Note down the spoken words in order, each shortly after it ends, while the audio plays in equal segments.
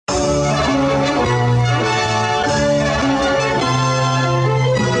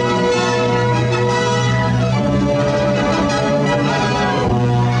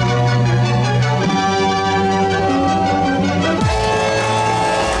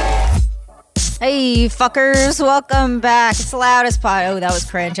Hey, fuckers, welcome back. It's the Loudest Pod. Oh, that was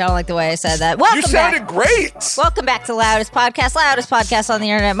cringe. I don't like the way I said that. Welcome You sounded great. Welcome back to Loudest Podcast on the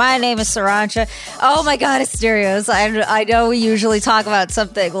internet. My name is Sarancha. Oh my God, it's Asterios. I know we usually talk about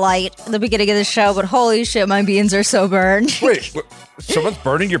something light at the beginning of the show, but holy shit, my beans are so burned. Wait, someone's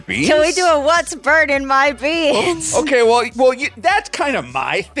burning your beans? Can we do a what's burning my beans? Okay, well, that's kind of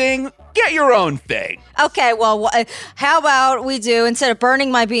my thing. Get your own thing. Okay, well, how about we do, instead of burning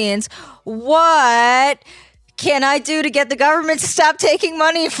my beans, what can I do to get the government to stop taking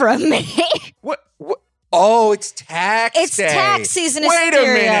money from me? What? Oh, it's tax It's day. tax season. Wait a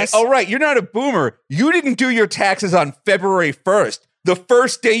minute. Oh, right. You're not a boomer. You didn't do your taxes on February 1st, the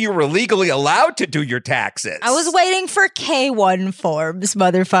first day you were legally allowed to do your taxes. I was waiting for K1 forms,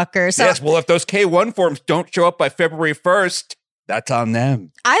 motherfucker. So, yes, well, if those K1 forms don't show up by February 1st, that's on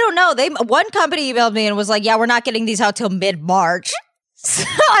them. I don't know. One company emailed me and was like, yeah, we're not getting these out till mid-March. So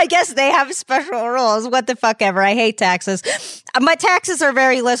I guess they have special rules. What the fuck ever. I hate taxes. My taxes are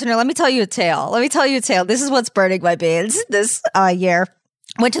very, listener, let me tell you a tale. This is what's burning my beans this year.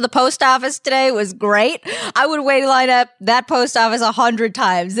 Went to the post office today. It was great. I would wait in line at that post office 100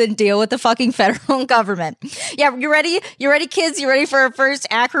 times and deal with the fucking federal government. Yeah, you ready? You ready, kids? You ready for our first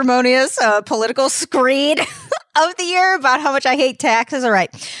acrimonious political screed of the year about how much I hate taxes? All right.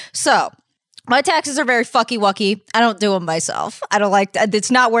 So, my taxes are very fucky-wucky. I don't do them myself. I don't like, it's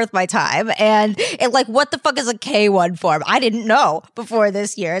not worth my time. And what the fuck is a K1 form? I didn't know before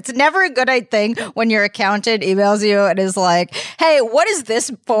this year. It's never a good thing when your accountant emails you and is like, hey, what does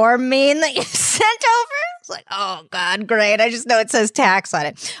this form mean that you sent over? It's like, oh God, great. I just know it says tax on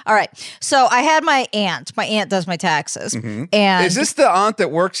it. All right. So I had my aunt. My aunt does my taxes. Mm-hmm. And is this the aunt that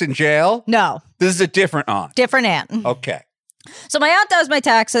works in jail? No. This is a different aunt. Different aunt. Okay. So my aunt does my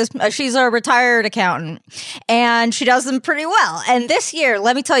taxes. She's a retired accountant, and she does them pretty well. And this year,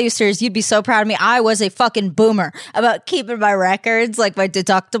 let me tell you, sirs, you'd be so proud of me. I was a fucking boomer about keeping my records, like my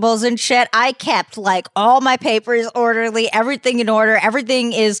deductibles and shit. I kept all my papers orderly, everything in order.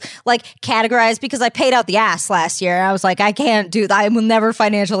 Everything is categorized because I paid out the ass last year. I was like, I can't do that. I will never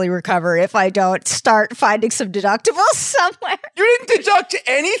financially recover if I don't start finding some deductibles somewhere. You didn't deduct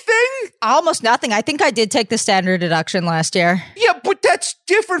anything? Almost nothing. I think I did take the standard deduction last year. Yeah, but that's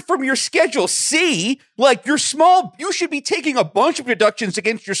different from your Schedule C. You should be taking a bunch of deductions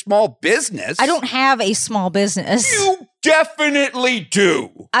against your small business. I don't have a small business. You definitely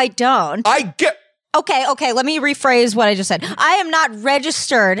do. I don't. Okay, let me rephrase what I just said. I am not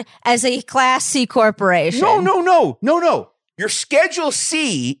registered as a Class C corporation. No. Your Schedule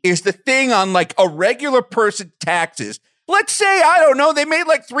C is the thing on a regular person taxes. Let's say, I don't know, they made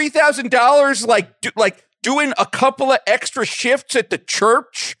 $3,000 doing a couple of extra shifts at the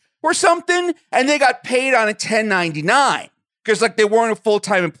church or something, and they got paid on a 1099 because they weren't a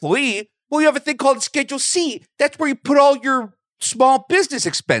full-time employee. Well, you have a thing called Schedule C. That's where you put all your small business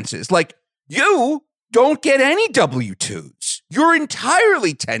expenses. You don't get any W-2s. You're entirely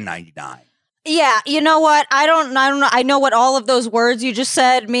 1099. Yeah, you know what? I don't know. I know what all of those words you just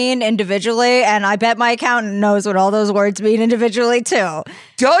said mean individually, and I bet my accountant knows what all those words mean individually too.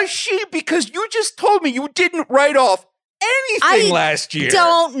 Does she? Because you just told me you didn't write off anything last year. I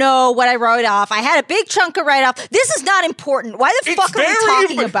don't know what I wrote off. I had a big chunk of write-off. This is not important. Why the fuck are we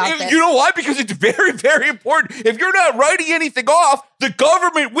talking about this? You know why? Because it's very, very important. If you're not writing anything off, the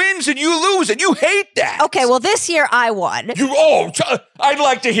government wins and you lose, and you hate that. Okay, well, this year I won. I'd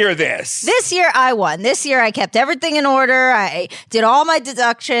like to hear this. This year I won. This year I kept everything in order. I did all my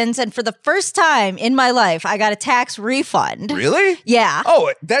deductions, and for the first time in my life, I got a tax refund. Really? Yeah.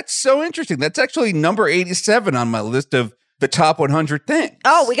 Oh, that's so interesting. That's actually number 87 on my list of the top 100 things.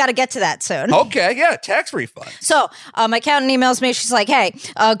 Oh, we got to get to that soon. Okay, yeah, tax refund. So my accountant emails me. She's like, hey,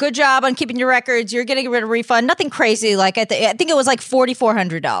 good job on keeping your records. You're getting a refund. Nothing crazy. I think it was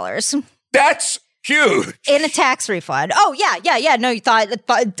 $4,400. That's huge. In a tax refund. Oh, yeah. No, you thought,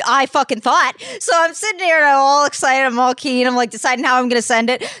 I fucking thought. So I'm sitting here and I'm all excited. I'm all keen. I'm deciding how I'm going to send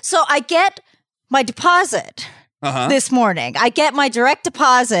it. So I get my deposit. This morning. I get my direct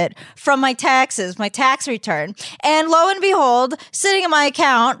deposit from my taxes, my tax return, and lo and behold, sitting in my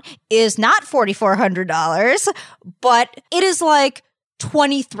account is not $4,400, but it is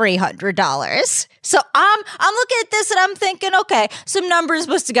 $2,300. So I'm looking at this and I'm thinking, okay, some numbers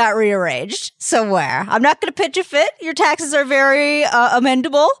must have got rearranged somewhere. I'm not going to pitch a fit. Your taxes are very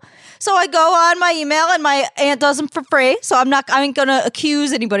amendable. So I go on my email and my aunt does them for free. So I ain't going to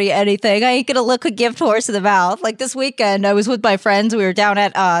accuse anybody of anything. I ain't going to look a gift horse in the mouth. This weekend, I was with my friends. We were down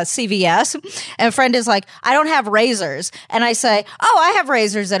at CVS, and a friend is like, I don't have razors. And I say, oh, I have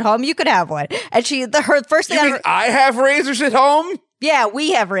razors at home. You could have one. And her first thing I have razors at home? Yeah,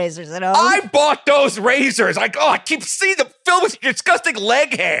 we have razors at home. I bought those razors. I keep seeing them filled with disgusting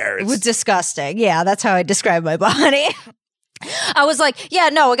leg hairs. It was disgusting. Yeah, that's how I describe my body. I was like, yeah,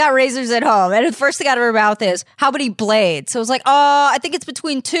 no, I got razors at home. And the first thing out of her mouth is, how many blades? So I was like, I think it's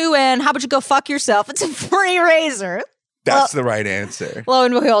between 2 and how about you go fuck yourself? It's a free razor. That's the right answer. Lo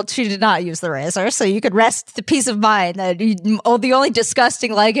and behold, she did not use the razor. So you could rest the peace of mind that the only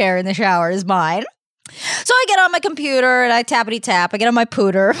disgusting leg hair in the shower is mine. So I get on my computer and I tappity tap. I get on my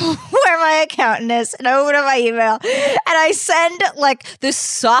pooter where my accountant is and I open up my email and I send like the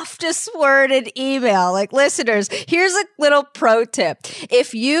softest worded email. Like, listeners, here's a little pro tip.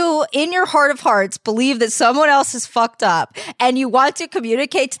 If you, in your heart of hearts, believe that someone else is fucked up and you want to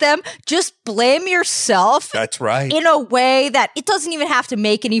communicate to them, just blame yourself. That's right. In a way that it doesn't even have to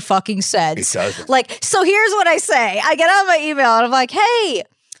make any fucking sense. It doesn't. Like, so here's what I say. I get on my email and I'm like, hey,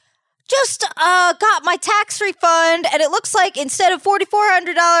 just got my tax refund, and it looks like instead of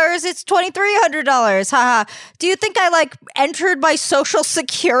 $4,400, it's $2,300. Haha. Do you think I like entered my social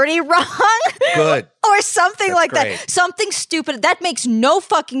security wrong? Good. Or something That's like great. that. Something stupid. That makes no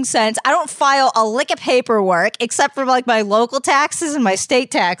fucking sense. I don't file a lick of paperwork except for like my local taxes and my state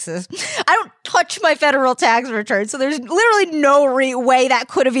taxes. I don't touch my federal tax return. So there's literally no way that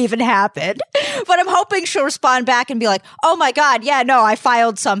could have even happened. But I'm hoping she'll respond back and be like, oh my God, yeah, no, I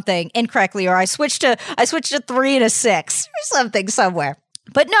filed something incorrectly, or I switched to 3 and a 6 or something somewhere.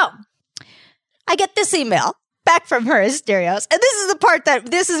 But no, I get this email back from her, Asterios. And this is the part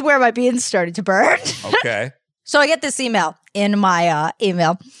this is where my beans started to burn. Okay. So I get this email in my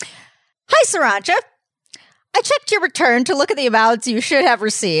email. Hi, Sriracha. I checked your return to look at the amounts you should have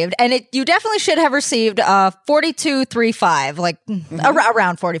received, and you definitely should have received 4235, like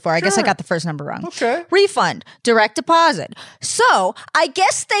around 44. I guess I got the first number wrong. Okay. Refund, direct deposit. So I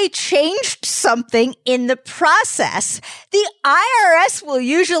guess they changed something in the process. The IRS will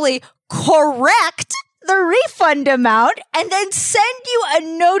usually correct the refund amount and then send you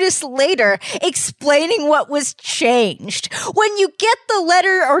a notice later explaining what was changed. When you get the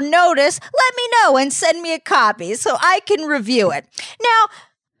letter or notice, let me know and send me a copy so I can review it.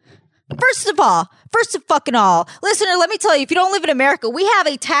 Now, first of fucking all, listener, let me tell you, if you don't live in America, we have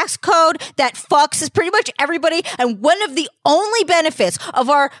a tax code that fucks pretty much everybody, and one of the only benefits of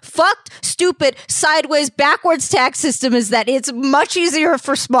our fucked, stupid, sideways, backwards tax system is that it's much easier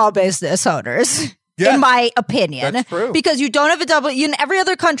for small business owners. Yes, in my opinion. That's true. Because you don't have a double, in every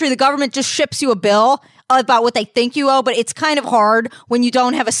other country, the government just ships you a bill about what they think you owe, but it's kind of hard when you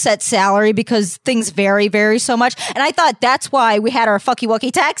don't have a set salary because things vary so much. And I thought that's why we had our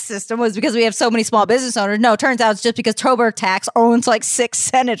fucky-wucky tax system, was because we have so many small business owners. No, turns out it's just because Tober Tax owns like 6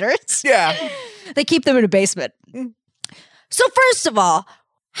 senators. Yeah. They keep them in a basement. So first of all,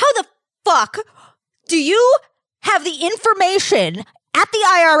 how the fuck do you have the information at the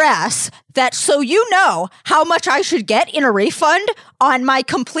IRS that so you know how much I should get in a refund on my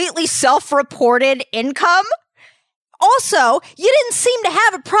completely self-reported income? Also, you didn't seem to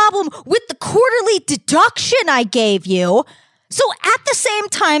have a problem with the quarterly deduction I gave you. So at the same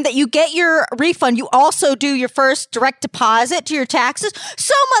time that you get your refund, you also do your first direct deposit to your taxes.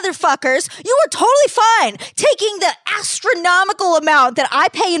 So motherfuckers, you were totally fine taking the astronomical amount that I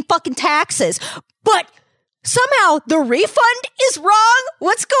pay in fucking taxes. But somehow the refund is wrong?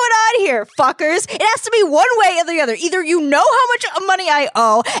 What's going on here, fuckers? It has to be one way or the other. Either you know how much money I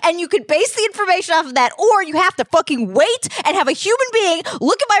owe and you could base the information off of that, or you have to fucking wait and have a human being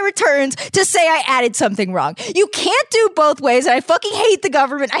look at my returns to say I added something wrong. You can't do both ways, and I fucking hate the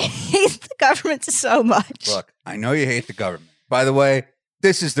government. I hate the government so much. Look, I know you hate the government. By the way,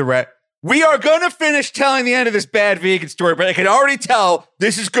 this is the we are going to finish telling the end of this bad vegan story, but I can already tell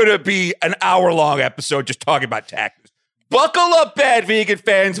this is going to be an hour-long episode just talking about taxes. Buckle up, bad vegan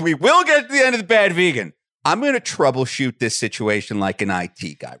fans. We will get to the end of the bad vegan. I'm going to troubleshoot this situation like an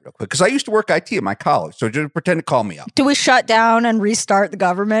IT guy real quick, because I used to work IT at my college, so just pretend to call me up. Do we shut down and restart the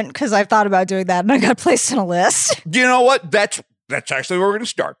government? Because I've thought about doing that, and I got placed on a list. You know what? That's actually where we're going to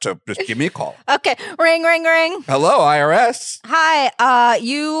start, so just give me a call. Okay. Ring, ring, ring. Hello, IRS. Hi,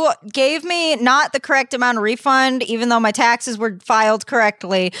 you gave me not the correct amount of refund, even though my taxes were filed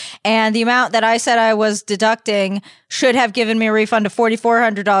correctly, and the amount that I said I was deducting should have given me a refund of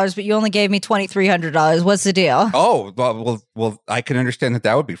 $4,400, but you only gave me $2,300. What's the deal? Oh, well, I can understand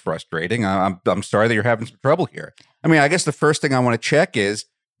that would be frustrating. I'm sorry that you're having some trouble here. I mean, I guess the first thing I want to check is,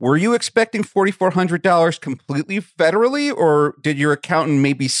 were you expecting $4,400 completely federally, or did your accountant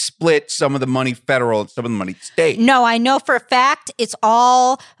maybe split some of the money federal and some of the money state? No, I know for a fact it's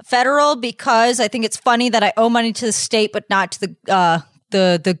all federal, because I think it's funny that I owe money to the state but not to the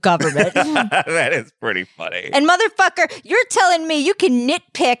the government. That is pretty funny. And motherfucker, you're telling me you can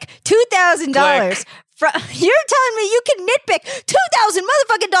nitpick $2,000 you're telling me you can nitpick $2,000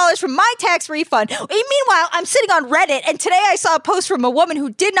 motherfucking dollars from my tax refund. Meanwhile, I'm sitting on Reddit, and today I saw a post from a woman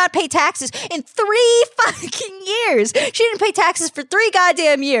who did not pay taxes in 3 fucking years. She didn't pay taxes for 3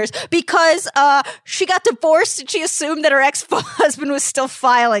 goddamn years because she got divorced and she assumed that her ex-husband was still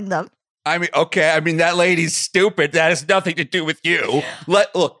filing them. I mean, okay. I mean, that lady's stupid. That has nothing to do with you.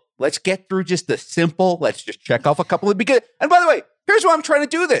 Look, let's get through just the simple. Let's just check off a couple of because. And by the way, here's why I'm trying to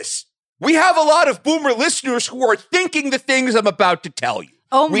do this. We have a lot of boomer listeners who are thinking the things I'm about to tell you.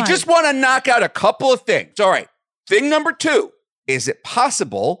 We just want to knock out a couple of things. All right. Thing number 2, is it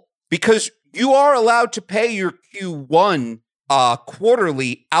possible, because you are allowed to pay your Q1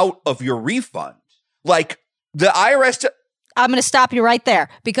 quarterly out of your refund, like the IRS... I'm going to stop you right there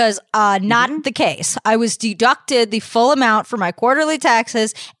because not the case. I was deducted the full amount for my quarterly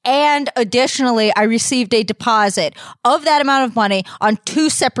taxes, and additionally, I received a deposit of that amount of money on 2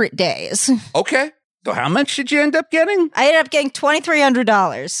 separate days. Okay. So how much did you end up getting? I ended up getting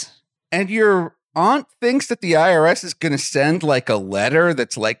 $2,300. And your aunt thinks that the IRS is going to send like a letter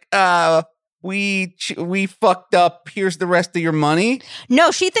that's like, we fucked up. Here's the rest of your money. No,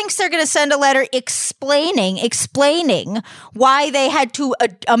 she thinks they're going to send a letter explaining why they had to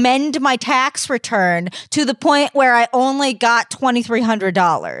amend my tax return to the point where I only got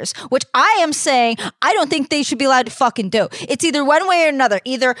 $2,300, which I am saying I don't think they should be allowed to fucking do. It's either one way or another.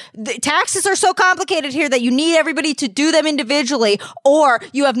 Either the taxes are so complicated here that you need everybody to do them individually, or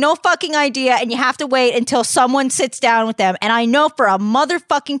you have no fucking idea and you have to wait until someone sits down with them. And I know for a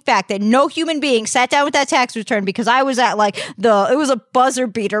motherfucking fact that no human being sat down with that tax return because I was at like it was a buzzer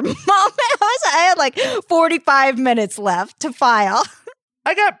beater moment. I had like 45 minutes left to file.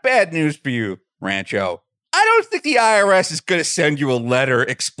 I got bad news for you, Rancho. I don't think the IRS is going to send you a letter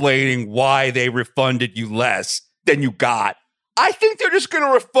explaining why they refunded you less than you got. I think they're just going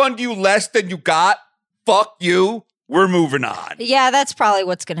to refund you less than you got. Fuck you. We're moving on. Yeah, that's probably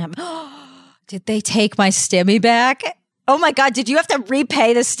what's going to happen. Did they take my stimmy back? Oh my God, did you have to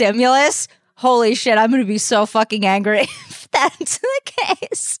repay the stimulus? Holy shit, I'm going to be so fucking angry if that's the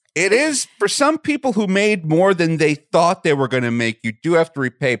case. It is. For some people who made more than they thought they were going to make, you do have to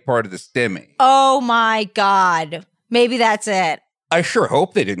repay part of the stimmy. Oh my God. Maybe that's it. I sure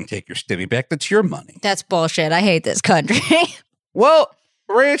hope they didn't take your stimmy back. That's your money. That's bullshit. I hate this country. Well,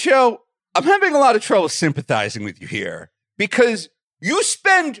 Rancho, I'm having a lot of trouble sympathizing with you here because you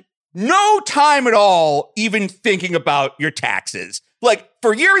spend no time at all even thinking about your taxes. Like,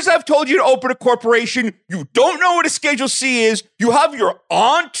 for years I've told you to open a corporation. You don't know what a Schedule C is. You have your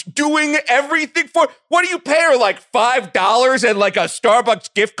aunt doing everything for... What do you pay her, like $5 and like a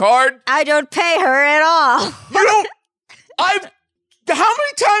Starbucks gift card? I don't pay her at all. You don't... How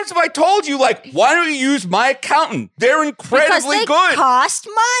many times have I told you, like, why don't you use my accountant? They're incredibly because they good. Cost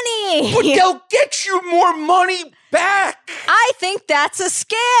money. But they'll get you more money back. I think that's a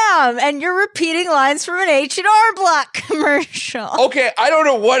scam, and you're repeating lines from an H&R Block commercial. Okay, I don't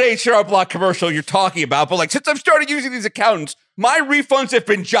know what H&R Block commercial you're talking about, but like since I've started using these accountants, my refunds have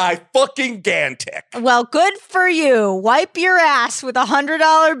been gigantic. Well, good for you. Wipe your ass with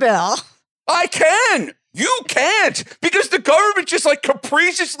 $100 bill. I can. You can't, because the government just like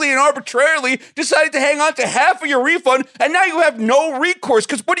capriciously and arbitrarily decided to hang on to half of your refund, and now you have no recourse,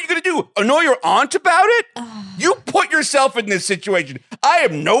 because what are you going to do? Annoy your aunt about it? You put yourself in this situation. I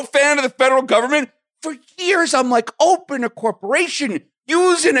am no fan of the federal government. For years, I'm like, open a corporation,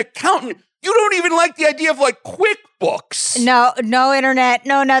 use an accountant. You don't even like the idea of like QuickBooks. No internet,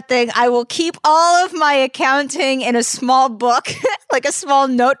 no nothing. I will keep all of my accounting in a small book, like a small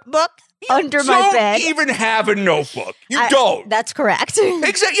notebook. Under my bed. You don't even have a notebook. You don't. That's correct.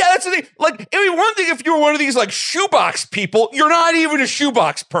 Exactly. Yeah, that's the thing. Like, I mean, one thing if you were one of these, like, shoebox people, you're not even a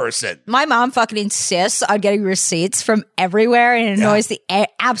shoebox person. My mom fucking insists on getting receipts from everywhere, and it annoys the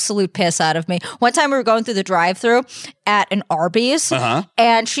absolute piss out of me. One time we were going through the drive-thru at an Arby's,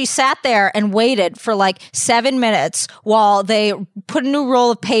 and she sat there and waited for, like, 7 minutes while they put a new roll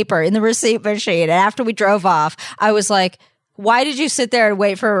of paper in the receipt machine. And after we drove off, I was like, why did you sit there and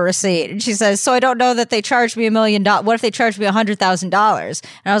wait for a receipt? And she says, so I don't know that they charged me $1 million. What if they charged me $100,000? And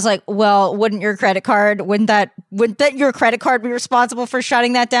I was like, well, wouldn't your credit card your credit card be responsible for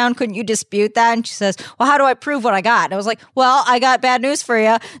shutting that down? Couldn't you dispute that? And she says, well, how do I prove what I got? And I was like, well, I got bad news for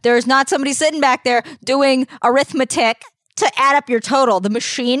you. There's not somebody sitting back there doing arithmetic to add up your total. The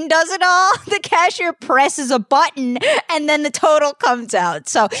machine does it all. The cashier presses a button and then the total comes out.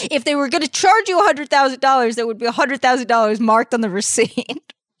 So if they were going to charge you $100,000, there would be $100,000 marked on the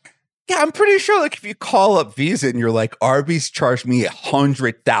receipt. Yeah, I'm pretty sure like if you call up Visa and you're like, Arby's charged me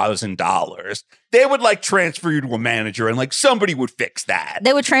 $100,000, they would like transfer you to a manager and like somebody would fix that.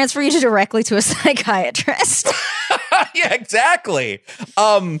 They would transfer you directly to a psychiatrist. Yeah, exactly.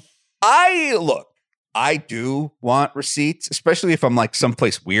 I do want receipts, especially if I'm like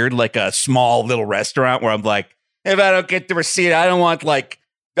someplace weird, like a small little restaurant where I'm like, if I don't get the receipt, I don't want like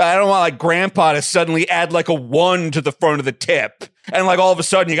grandpa to suddenly add like a 1 to the front of the tip. And like all of a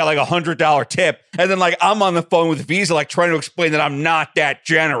sudden you got like $100 tip. And then like I'm on the phone with Visa, like trying to explain that I'm not that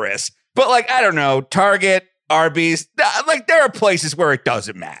generous. But like, I don't know, Target, Arby's, like there are places where it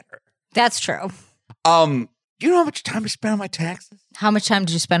doesn't matter. That's true. You know how much time I spent on my taxes? How much time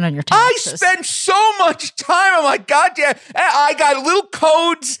did you spend on your taxes? I spent so much time on my goddamn. I got little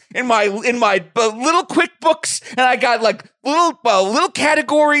codes in my little QuickBooks, and I got like little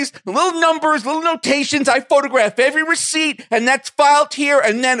categories, little numbers, little notations. I photograph every receipt, and that's filed here.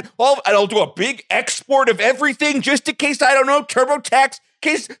 And then I'll do a big export of everything just in case I don't know TurboTax.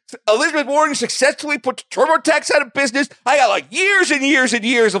 In case Elizabeth Warren successfully put TurboTax out of business, I got like years and years and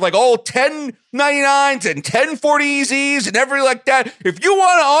years of like old 1099s and 1040Zs and everything like that. If you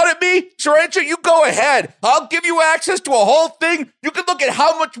want to audit me, Sarancha, you go ahead. I'll give you access to a whole thing. You can look at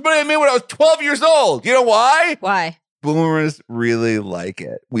how much money I made when I was 12 years old. You know why? Why? Boomers really like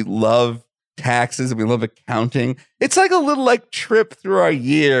it. We love taxes and we love accounting. It's like a little like trip through our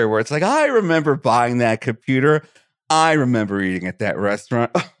year where it's like, I remember buying that computer. I remember eating at that restaurant.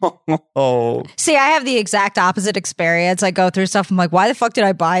 Oh. See, I have the exact opposite experience. I go through stuff. I'm like, why the fuck did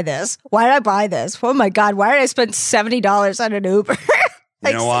I buy this? Why did I buy this? Oh my God, why did I spend $70 on an Uber?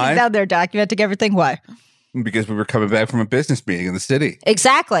 You know why? Sitting down there documenting everything. Why? Because we were coming back from a business meeting in the city.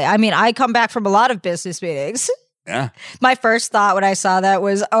 Exactly. I mean, I come back from a lot of business meetings. Yeah. My first thought when I saw that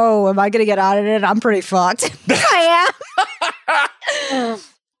was, oh, am I going to get audited? I'm pretty fucked. I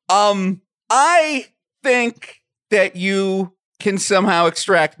am. I think that you can somehow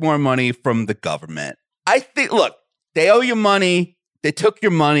extract more money from the government. I think, look, they owe you money. They took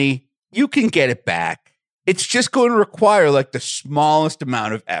your money. You can get it back. It's just going to require like the smallest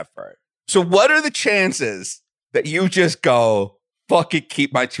amount of effort. So what are the chances that you just go, fuck it,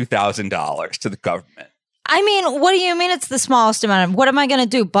 keep my $2,000 to the government? I mean, what do you mean it's the smallest amount of, what am I going to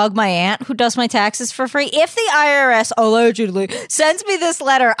do? Bug my aunt who does my taxes for free? If the IRS allegedly sends me this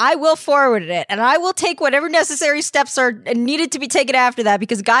letter, I will forward it and I will take whatever necessary steps are needed to be taken after that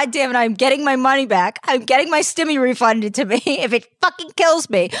because goddamn it, I'm getting my money back. I'm getting my stimmy refunded to me if it fucking kills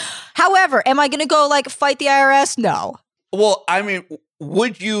me. However, am I going to go like fight the IRS? No. Well, I mean,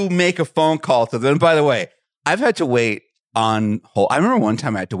 would you make a phone call to them? By the way, I've had to wait on hold. I remember one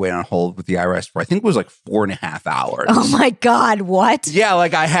time I had to wait on hold with the IRS for I think it was like 4.5 hours. Oh my God, what? Yeah,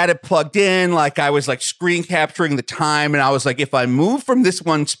 like I had it plugged in, like I was like screen capturing the time, and I was like, if I move from this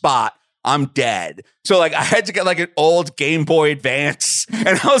one spot, I'm dead. So like I had to get like an old Game Boy Advance,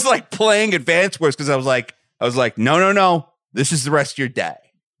 and I was like playing Advance Wars because I was like, no, this is the rest of your day.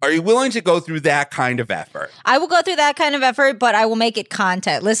 Are you willing to go through that kind of effort? I will go through that kind of effort, but I will make it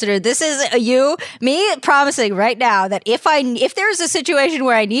content. Listener, this is me promising right now that if there's a situation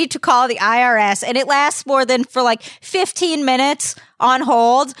where I need to call the IRS and it lasts more than for like 15 minutes on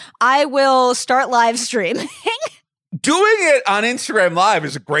hold, I will start live streaming. Doing it on Instagram Live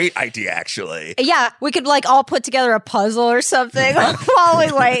is a great idea, actually. Yeah, we could like all put together a puzzle or something while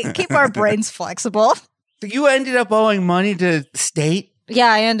we wait. Keep our brains flexible. So you ended up owing money to the state? Yeah,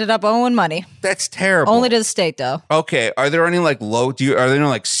 I ended up owing money. That's terrible. Only to the state, though. Okay. Are there any like are there any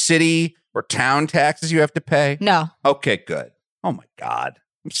like city or town taxes you have to pay? No. Okay, good. Oh my God.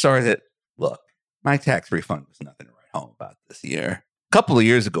 I'm sorry look, my tax refund was nothing to write home about this year. A couple of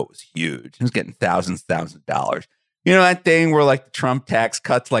years ago, it was huge. I was getting thousands of dollars. You know that thing where like the Trump tax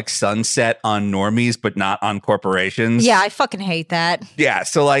cuts like sunset on normies, but not on corporations? Yeah, I fucking hate that. Yeah,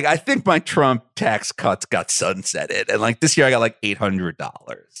 so like I think my Trump tax cuts got sunsetted. And like this year I got like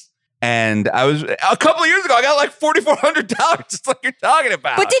 $800. And I was a couple of years ago, I got like $4,400, just like you're talking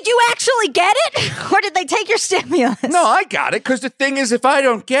about. But did you actually get it? Or did they take your stimulus? No, I got it. Because the thing is, if I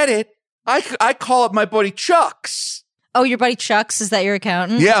don't get it, I call up my buddy Chuck's. Oh, your buddy Chuck's? Is that your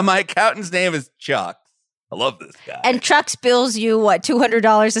accountant? Yeah, my accountant's name is Chuck. I love this guy. And Chuck's bills you, what,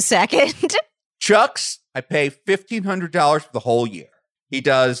 $200 a second? Chuck's, I pay $1,500 for the whole year. He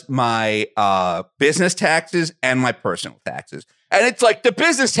does my business taxes and my personal taxes. And it's like the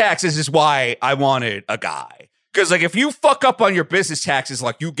business taxes is why I wanted a guy. Because like if you fuck up on your business taxes,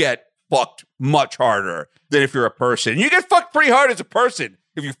 like you get fucked much harder than if you're a person. You get fucked pretty hard as a person.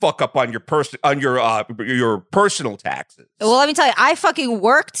 if you fuck up on your personal taxes. Well, let me tell you, I fucking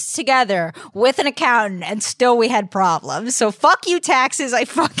worked together with an accountant and still we had problems. So fuck you, taxes. I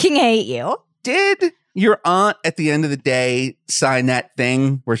fucking hate you. Did your aunt at the end of the day sign that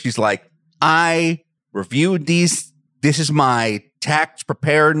thing where she's like, I reviewed these. This is my tax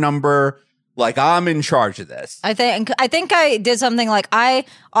prepared number. Like, I'm in charge of this. I think I did something like I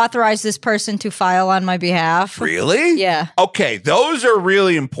authorized this person to file on my behalf. Really? Yeah. Okay, those are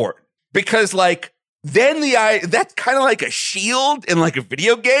really important because, like, then that's kind of like a shield in like a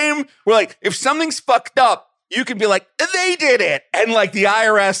video game where, like, if something's fucked up, you can be like, they did it, and like the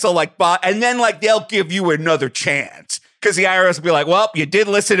IRS will like, and then like they'll give you another chance because the IRS will be like, well, you did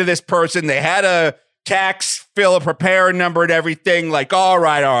listen to this person. They had a tax fill a prepare number and everything. Like, all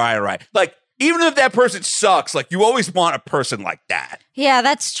right. Like, even if that person sucks, like, you always want a person like that. Yeah,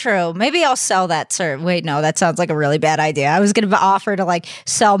 that's true. Maybe I'll sell that service. Wait, no, that sounds like a really bad idea. I was going to offer to, like,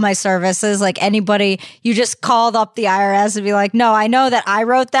 sell my services. Like, anybody, you just called up the IRS and be like, no, I know that I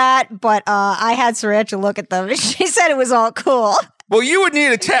wrote that, but I had Sriracha look at them. She said it was all cool. Well, you would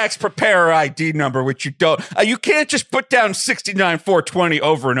need a tax preparer ID number, which you don't. You can't just put down 69420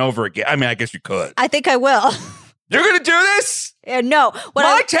 over and over again. I mean, I guess you could. I think I will. You're going to do this? No.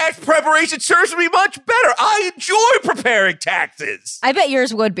 My tax preparation serves me much better. I enjoy preparing taxes. I bet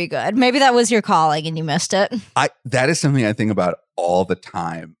yours would be good. Maybe that was your calling and you missed it. That is something I think about all the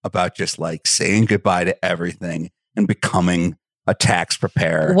time, about just like saying goodbye to everything and becoming a tax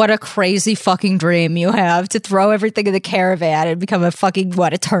preparer. What a crazy fucking dream you have to throw everything in the caravan and become a fucking,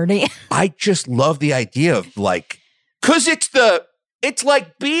 attorney? I just love the idea of like, because it's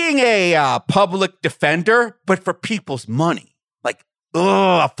like being a public defender, but for people's money. Like,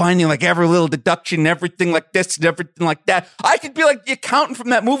 finding like every little deduction, everything like this and everything like that. I could be like the accountant from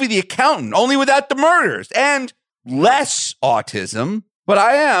that movie, The Accountant, only without the murders and less autism. But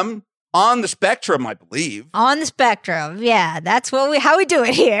I am on the spectrum, I believe. On the spectrum, yeah. That's how we do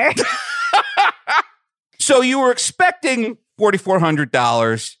it here. So you were expecting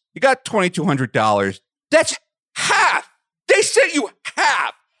 $4,400. You got $2,200. That's half. They sent you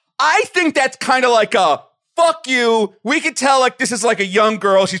half. I think that's kind of like a fuck you. We can tell like this is like a young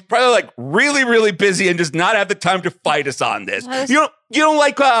girl. She's probably like really, really busy and does not have the time to fight us on this. You don't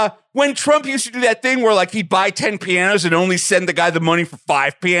like when Trump used to do that thing where like he'd buy 10 pianos and only send the guy the money for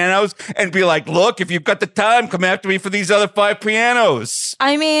 5 pianos and be like, look, if you've got the time, come after me for these other 5 pianos.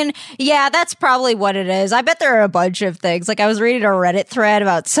 I mean, yeah, that's probably what it is. I bet there are a bunch of things. Like I was reading a Reddit thread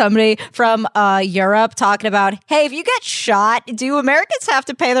about somebody from Europe talking about, hey, if you get shot, do Americans have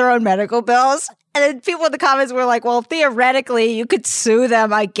to pay their own medical bills? And then people in the comments were like, well, theoretically, you could sue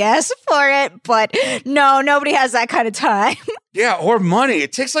them, I guess, for it. But no, nobody has that kind of time. Yeah, or money.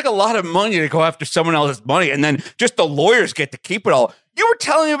 It takes like a lot of money to go after someone else's money. And then just the lawyers get to keep it all. You were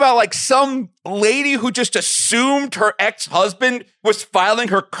telling me about like some lady who just assumed her ex-husband was filing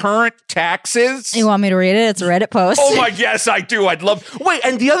her current taxes. You want me to read it? It's a Reddit post. Oh my, yes, I do. I'd love. Wait,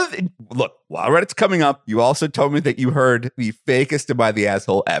 and the other thing, look, while Reddit's coming up, you also told me that you heard the fakest Am I the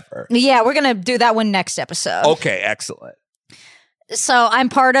Asshole ever. Yeah, we're going to do that one next episode. Okay, excellent. So I'm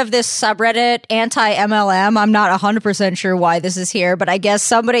part of this subreddit, anti-MLM. I'm not 100% sure why this is here, but I guess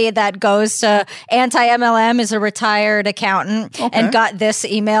somebody that goes to anti-MLM is a retired accountant and got this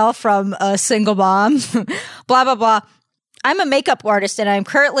email from a single mom. Blah, blah, blah. I'm a makeup artist and I'm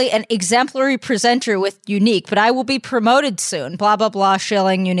currently an exemplary presenter with Unique, but I will be promoted soon. Blah, blah, blah,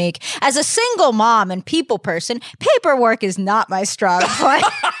 shilling Unique. As a single mom and people person, paperwork is not my strong point.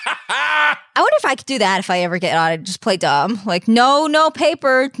 I wonder if I could do that if I ever get on it. Just play dumb. Like, no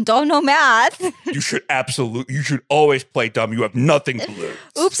paper, don't know math. You should always play dumb. You have nothing to lose.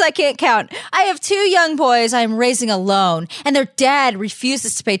 Oops, I can't count. I have 2 young boys I'm raising alone, and their dad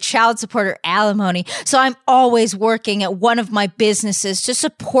refuses to pay child support or alimony, so I'm always working at one of my businesses to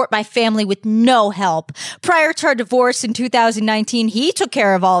support my family with no help. Prior to our divorce in 2019, he took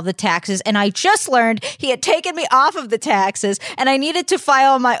care of all of the taxes, and I just learned he had taken me off of the taxes, and I needed to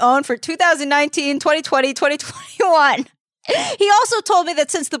file on my own for 2019, 2020, 2021. He also told me that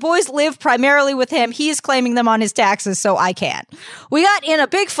since the boys live primarily with him, he is claiming them on his taxes, so I can't. We got in a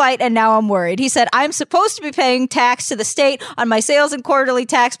big fight, and now I'm worried. He said, I'm supposed to be paying tax to the state on my sales and quarterly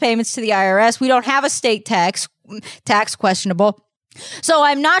tax payments to the IRS. We don't have a state tax questionable. So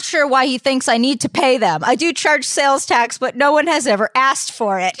I'm not sure why he thinks I need to pay them. I do charge sales tax, but no one has ever asked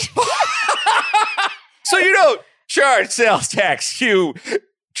for it. So you don't charge sales tax, you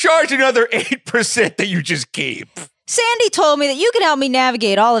charge another 8% that you just keep. Sandy told me that you can help me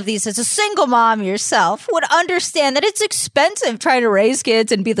navigate all of these as a single mom yourself, would understand that it's expensive trying to raise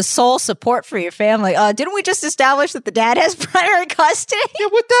kids and be the sole support for your family. Didn't we just establish that the dad has primary custody? Yeah,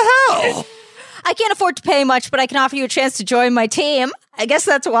 what the hell? I can't afford to pay much, but I can offer you a chance to join my team. I guess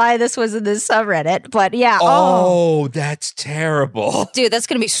that's why this was in this subreddit. But yeah. Oh, that's terrible. Dude, that's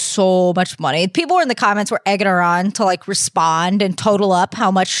going to be so much money. People were in the comments were egging her on to like respond and total up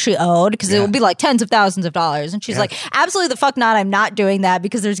how much she owed because it would be like tens of thousands of dollars. And she's like, absolutely the fuck not. I'm not doing that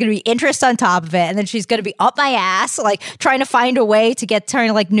because there's going to be interest on top of it. And then she's going to be up my ass, like trying to find a way to trying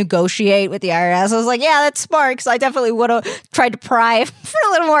to like negotiate with the IRS. I was like, yeah, that's smart because I definitely would have tried to pry for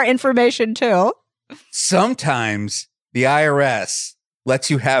a little more information too. Sometimes the IRS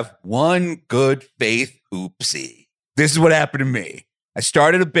lets you have one good faith oopsie. This is what happened to me. I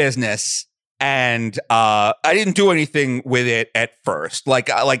started a business and I didn't do anything with it at first.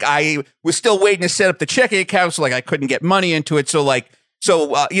 Like I was still waiting to set up the checking account, so like I couldn't get money into it. So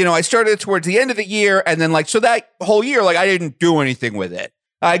I started it towards the end of the year, and then so that whole year, like I didn't do anything with it.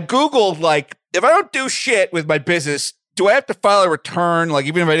 I Googled like if I don't do shit with my business, do I have to file a return? Like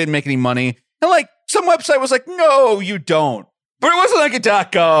even if I didn't make any money, and like some website was like, no, you don't. But it wasn't like a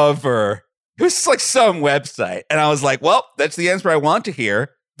 .gov or it was just like some website. And I was like, well, that's the answer I want to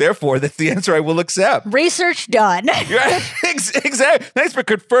hear. Therefore, that's the answer I will accept. Research done. Exactly. Thanks for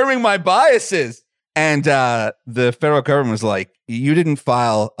confirming my biases. And the federal government was like, you didn't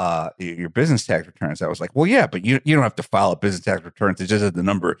file your business tax returns. I was like, well, yeah, but you don't have to file a business tax return. It just has the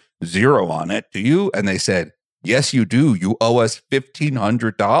number 0 on it. Do you? And they said, yes, you do. You owe us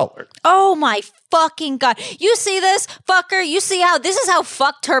 $1,500. Oh my fucking God. You see this, fucker? You see how this is how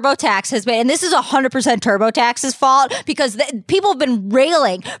fucked TurboTax has been. And this is 100% TurboTax's fault because people have been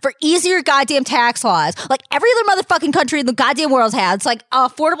railing for easier goddamn tax laws. Like every other motherfucking country in the goddamn world has. It's like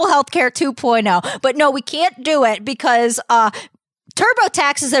Affordable Healthcare 2.0. But no, we can't do it because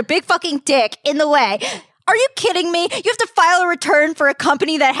TurboTax is their big fucking dick in the way. Are you kidding me? You have to file a return for a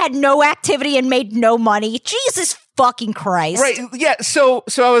company that had no activity and made no money. Jesus fucking Christ. Right. Yeah. So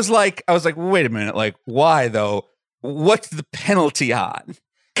I was like, wait a minute. Like, why though? What's the penalty on?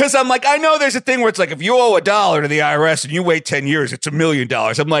 Because I'm like, I know there's a thing where it's like, if you owe $1 to the IRS and you wait 10 years, it's $1 million.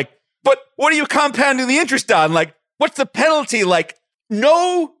 I'm like, but what are you compounding the interest on? Like, what's the penalty? Like,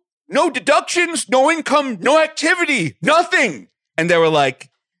 no deductions, no income, no activity, nothing. And they were like,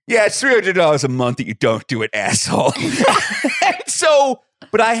 yeah, it's $300 a month that you don't do it, asshole.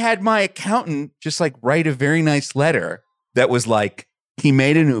 But I had my accountant just like write a very nice letter that was like, he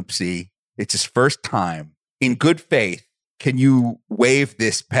made an oopsie. It's his first time. In good faith, can you waive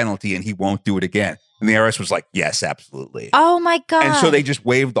this penalty and he won't do it again? And the IRS was like, yes, absolutely. Oh my God. And so they just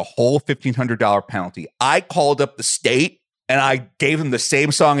waived the whole $1,500 penalty. I called up the state and I gave them the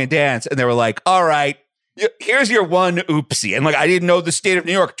same song and dance. And they were like, all right, here's your one oopsie. And like, I didn't know the state of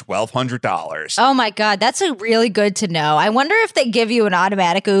New York, $1,200. Oh my God. That's really good to know. I wonder if they give you an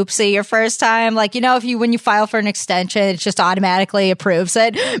automatic oopsie your first time. Like, when you file for an extension, it just automatically approves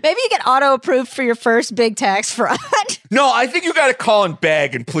it. Maybe you get auto approved for your first big tax fraud. No, I think you got to call and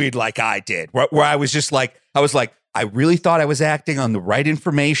beg and plead like I did, where I was just like, I really thought I was acting on the right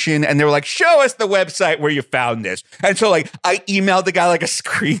information. And they were like, show us the website where you found this. And so like, I emailed the guy like a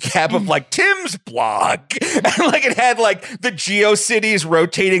screen cap of like Tim's blog. And like, it had like the GeoCities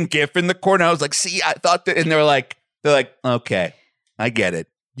rotating GIF in the corner. I was like, see, I thought that. And they're like, okay, I get it.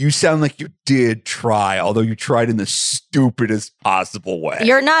 You sound like you did try, although you tried in the stupidest possible way.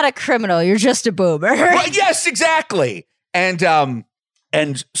 You're not a criminal. You're just a boomer. Well, yes, exactly.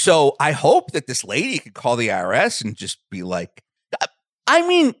 And so I hope that this lady could call the IRS and just be like, I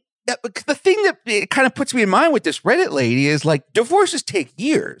mean, the thing that it kind of puts me in mind with this Reddit lady is like divorces take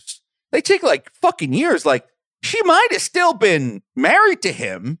years. They take like fucking years. Like she might have still been married to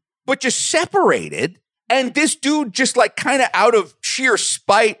him, but just separated. And this dude just like kind of out of sheer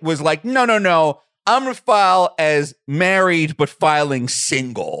spite was like, no. I'm going to file as married, but filing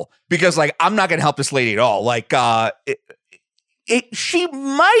single because like, I'm not going to help this lady at all. Like, she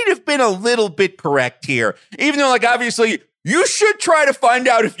might have been a little bit correct here, even though, like, obviously, you should try to find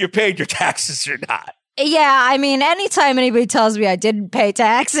out if you paid your taxes or not. Yeah, I mean, anytime anybody tells me I didn't pay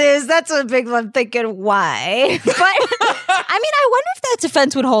taxes, that's a big one. I'm thinking, why? But, I mean, I wonder if that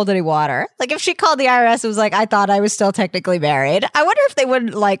defense would hold any water. Like, if she called the IRS and was like, I thought I was still technically married, I wonder if they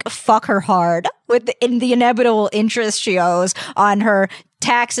wouldn't, like, fuck her hard in the inevitable interest she owes on her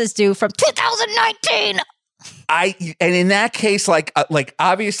taxes due from 2019. And in that case, like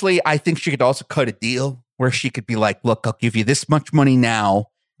obviously, I think she could also cut a deal where she could be like, look, I'll give you this much money now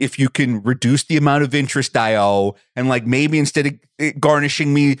if you can reduce the amount of interest I owe. And like maybe instead of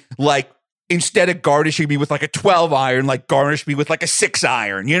garnishing me like instead of garnishing me with like a 12 iron, like garnish me with like a 6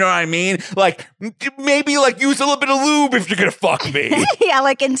 iron. You know what I mean? Like maybe like use a little bit of lube if you're going to fuck me. Yeah,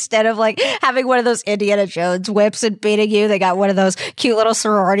 like instead of like having one of those Indiana Jones whips and beating you, they got one of those cute little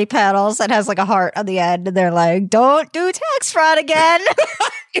sorority paddles that has like a heart on the end. And they're like, don't do tax fraud again.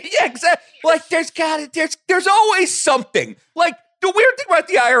 Yeah, exactly. Like there's always something. Like the weird thing about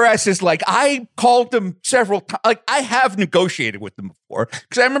the IRS is like I called them several times. Like I have negotiated with them before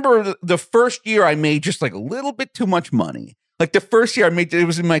because I remember the first year I made just like a little bit too much money. Like the first year it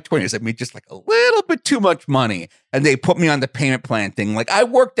was in my 20s. I made just like a little bit too much money, and they put me on the payment plan thing. Like I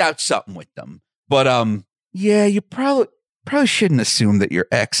worked out something with them, but yeah, you probably shouldn't assume that your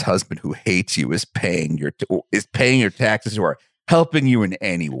ex-husband who hates you is paying your taxes or helping you in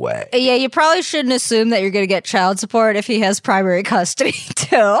any way. Yeah, you probably shouldn't assume that you're going to get child support if he has primary custody,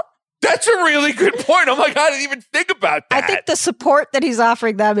 too. That's a really good point. Oh my God, I didn't even think about that. I think the support that he's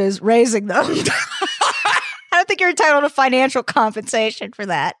offering them is raising them. I don't think you're entitled to financial compensation for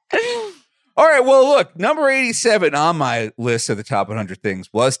that. All right, well, look, number 87 on my list of the top 100 things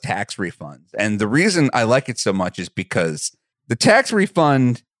was tax refunds. And the reason I like it so much is because the tax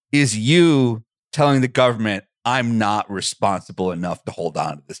refund is you telling the government, I'm not responsible enough to hold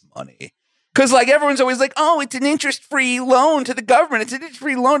on to this money. Because, like, everyone's always like, oh, it's an interest-free loan to the government. It's an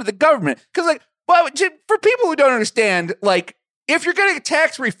interest-free loan to the government. Because, like, well, for people who don't understand, like, if you're getting a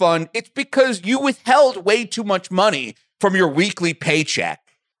tax refund, it's because you withheld way too much money from your weekly paycheck.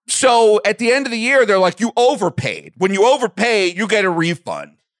 So at the end of the year, they're like, you overpaid. When you overpay, you get a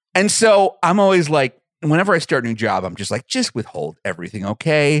refund. And so I'm always like, whenever I start a new job, I'm just like, just withhold everything,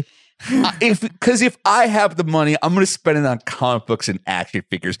 okay? Because if I have the money, I'm going to spend it on comic books and action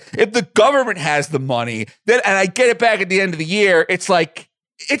figures. If the government has the money, then and I get it back at the end of the year, it's like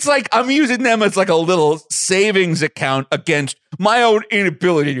I'm using them as like a little savings account against my own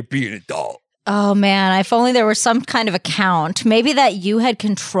inability to be an adult. Oh man, if only there was some kind of account, maybe that you had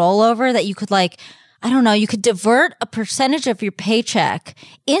control over, that you could like, I don't know, you could divert a percentage of your paycheck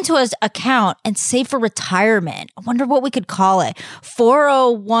into an account and save for retirement. I wonder what we could call it.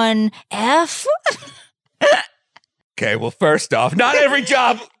 401F? Okay, well, first off, not every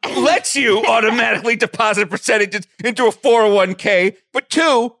job lets you automatically deposit percentages into a 401k. But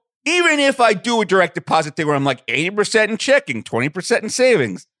two, even if I do a direct deposit thing where I'm like 80% in checking, 20% in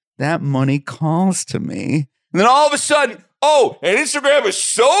savings, that money calls to me. And then all of a sudden, oh, and Instagram is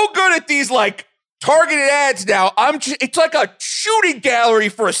so good at these like targeted ads now. It's like a shooting gallery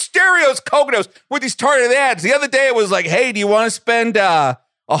for Asterios Kokkinos with these targeted ads. The other day it was like, hey, do you want to spend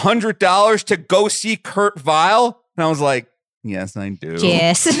 $100 to go see Kurt Vile? And I was like, yes, I do.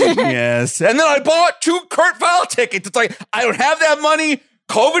 Yes. Yes. And then I bought 2 Kurt Vile tickets. It's like, I don't have that money.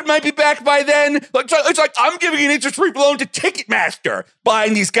 COVID might be back by then. It's like I'm giving an interest-free loan to Ticketmaster,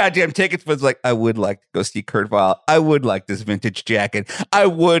 buying these goddamn tickets. But it's like, I would like to go see Kurt Vile. I would like this vintage jacket. I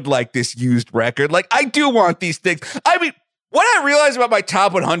would like this used record. Like, I do want these things. I mean, what I realize about my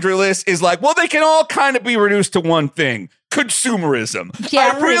top 100 list is like, well, they can all kind of be reduced to one thing. Consumerism.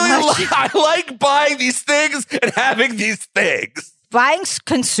 Yeah, I like buying these things and having these things.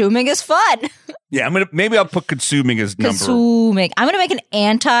 Consuming is fun. Yeah, maybe I'll put consuming as number. Consuming. I'm gonna make an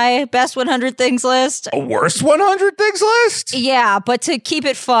anti-best 100 things list. A worst 100 things list? Yeah, but to keep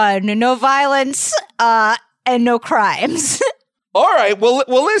it fun, no violence, and no crimes. All right. Well,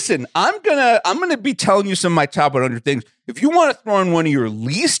 listen. I'm gonna be telling you some of my top 100 things. If you want to throw in one of your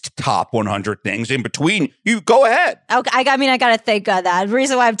least top 100 things in between, you go ahead. Okay, I got to think on that. The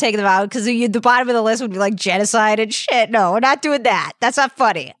reason why I'm taking them out because the bottom of the list would be like genocide and shit. No, we're not doing that. That's not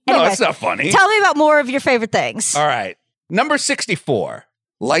funny. No, Anyways, that's not funny. Tell me about more of your favorite things. All right. Number 64.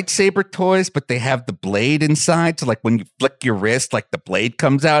 Lightsaber toys, but they have the blade inside. So like when you flick your wrist, like the blade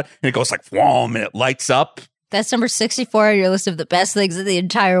comes out and it goes like whoom and it lights up. That's number 64 on your list of the best things in the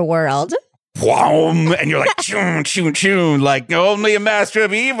entire world. Whoom, and you're like, choon, choon, choon, like only a master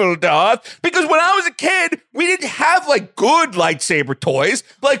of evil doth. Because when I was a kid, we didn't have like good lightsaber toys.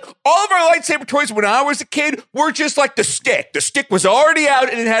 Like all of our lightsaber toys when I was a kid were just like the stick. The stick was already out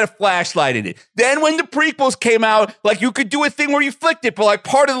and it had a flashlight in it. Then when the prequels came out, like you could do a thing where you flicked it, but like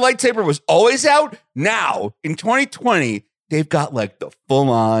part of the lightsaber was always out. Now, in 2020, they've got like the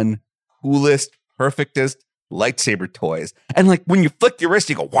full-on, coolest, perfectest lightsaber toys. And like when you flick your wrist,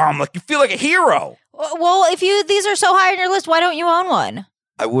 you go, wow, like you feel like a hero. Well, if these are so high on your list, why don't you own one?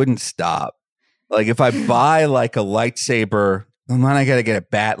 I wouldn't stop. Like if I buy like a lightsaber, then I got to get a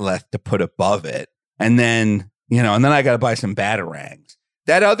batleth to put above it. And then, and then I got to buy some batarangs.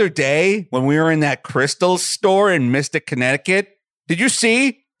 That other day when we were in that crystal store in Mystic, Connecticut, did you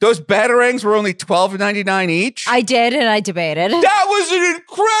see those batarangs were only $12.99 each? I did, and I debated. That was an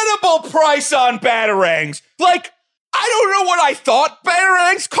incredible price on batarangs. Like, I don't know what I thought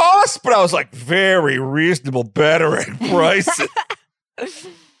batarangs cost, but I was like, very reasonable batarang prices.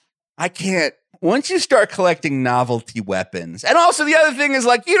 I can't. Once you start collecting novelty weapons, and also the other thing is,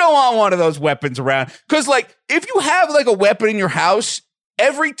 like, you don't want one of those weapons around. Because, like, if you have, like, a weapon in your house,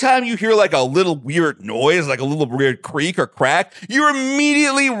 every time you hear, like, a little weird noise, like a little weird creak or crack, you're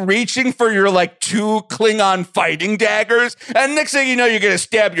immediately reaching for your, like, 2 Klingon fighting daggers. And next thing you know, you're going to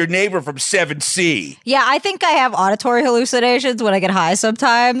stab your neighbor from 7C. Yeah, I think I have auditory hallucinations when I get high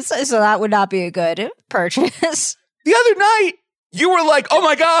sometimes. So that would not be a good purchase. The other night, you were like, oh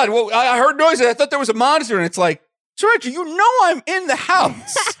my God, well, I heard noises. I thought there was a monster. And it's like, Georgia, you know I'm in the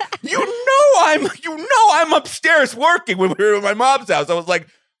house. you know I'm upstairs working when we were at my mom's house. I was like,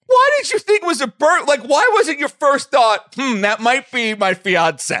 why did you think it was a bird? Like, why wasn't your first thought, that might be my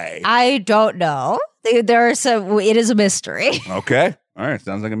fiance? I don't know. It is a mystery. Okay. All right.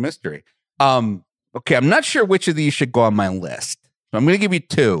 Sounds like a mystery. Okay. I'm not sure which of these should go on my list. So I'm going to give you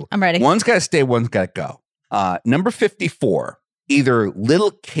 2. I'm ready. One's got to stay, one's got to go. Number 54, either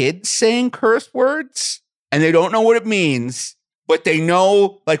little kids saying curse words and they don't know what it means, but they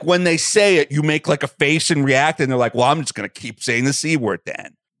know, like, when they say it, you make like a face and react, and they're like, well, I'm just going to keep saying the C word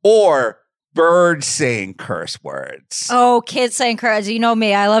then. Or birds saying curse words. Oh, kids saying curse. You know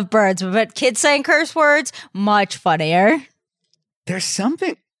me, I love birds, but kids saying curse words, much funnier. There's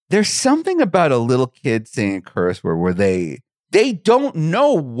something about a little kid saying a curse word where they don't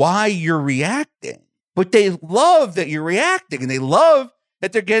know why you're reacting, but they love that you're reacting, and they love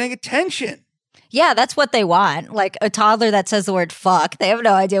that they're getting attention. Yeah, that's what they want. Like a toddler that says the word fuck. They have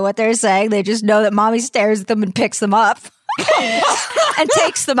no idea what they're saying. They just know that mommy stares at them and picks them up and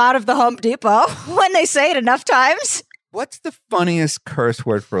takes them out of the Home Depot when they say it enough times. What's the funniest curse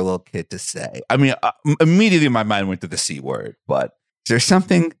word for a little kid to say? I mean, immediately my mind went to the C word, but is there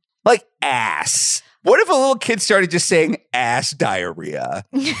something like ass? What if a little kid started just saying ass diarrhea?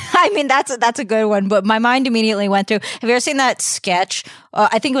 I mean, that's a good one, but my mind immediately went to, have you ever seen that sketch?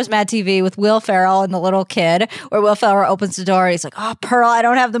 I think it was Mad TV with Will Ferrell and the little kid, where Will Ferrell opens the door and he's like, oh, Pearl, I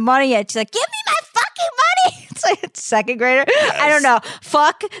don't have the money yet. She's like, give me my fucking money. It's like a second grader. Yes. I don't know.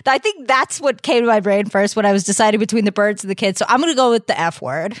 Fuck. I think that's what came to my brain first when I was deciding between the birds and the kids. So I'm going to go with the F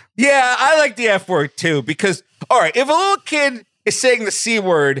word. Yeah, I like the F word too, because, all right, if a little kid is saying the C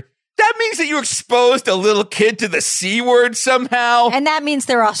word, that means that you exposed a little kid to the C word somehow. And that means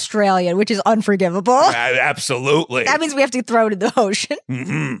they're Australian, which is unforgivable. Absolutely. That means we have to throw it in the ocean.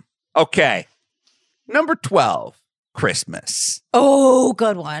 Mm-hmm. Okay. Number 12, Christmas. Oh,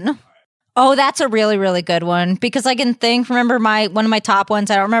 good one. Oh, that's a really, really good one. Because I can remember one of my top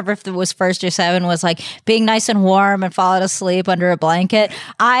ones, I don't remember if it was first or 7, was like being nice and warm and falling asleep under a blanket.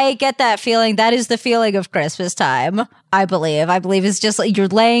 I get that feeling. That is the feeling of Christmas time, I believe. I believe it's just like you're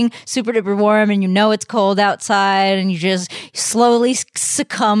laying super duper warm and you know it's cold outside and you just slowly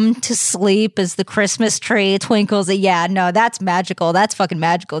succumb to sleep as the Christmas tree twinkles. Yeah, no, that's magical. That's fucking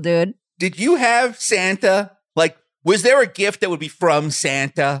magical, dude. Did you have Santa? Like, was there a gift that would be from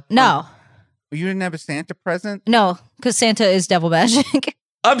Santa? No. You didn't have a Santa present? No, because Santa is devil magic.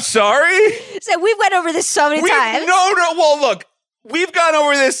 I'm sorry? So we went over this so many times. No. Well, look, we've gone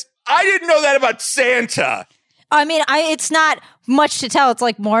over this. I didn't know that about Santa. I mean, it's not much to tell. It's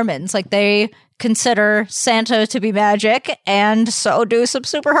like Mormons. Like, they consider Santa to be magic, and so do some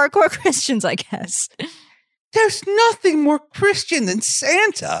super hardcore Christians, I guess. There's nothing more Christian than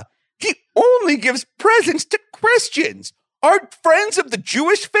Santa. He only gives presents to Christians. Our friends of the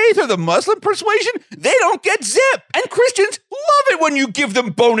Jewish faith or the Muslim persuasion, they don't get zip. And Christians love it when you give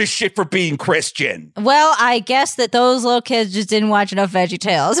them bonus shit for being Christian. Well, I guess that those little kids just didn't watch enough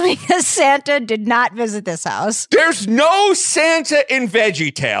VeggieTales because Santa did not visit this house. There's no Santa in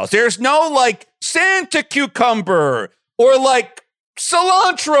VeggieTales. There's no, like, Santa cucumber or, like,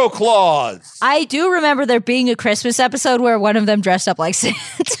 cilantro claus. I do remember there being a Christmas episode where one of them dressed up like Santa.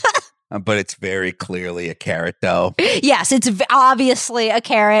 But it's very clearly a carrot, though. Yes, it's obviously a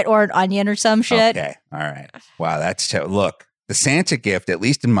carrot or an onion or some shit. Okay, all right. Wow, that's look, the Santa gift, at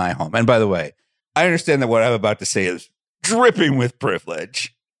least in my home. And by the way, I understand that what I'm about to say is dripping with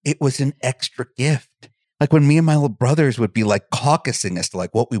privilege. It was an extra gift. Like when me and my little brothers would be like caucusing as to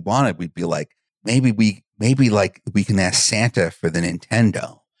like what we wanted, we'd be like, maybe we can ask Santa for the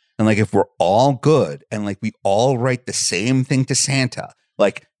Nintendo. And like if we're all good and like we all write the same thing to Santa.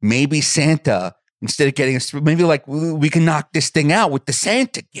 Like maybe Santa, instead of getting us, maybe like we can knock this thing out with the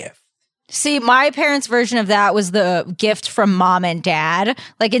Santa gift. See, my parents' version of that was the gift from mom and dad.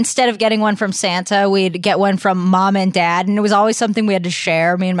 Like, instead of getting one from Santa, we'd get one from mom and dad. And it was always something we had to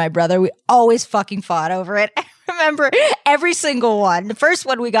share, me and my brother. We always fucking fought over it. I remember every single one. The first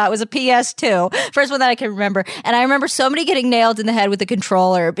one we got was a PS2. First one that I can remember. And I remember somebody getting nailed in the head with the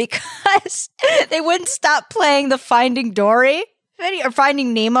controller because they wouldn't stop playing the Finding Dory video, or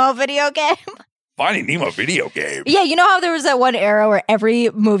Finding Nemo video game. Finding Nemo video game. Yeah, you know how there was that one era where every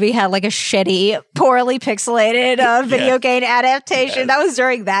movie had like a shitty, poorly pixelated video game adaptation? Yes. That was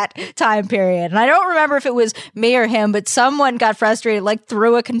during that time period. And I don't remember if it was me or him, but someone got frustrated, like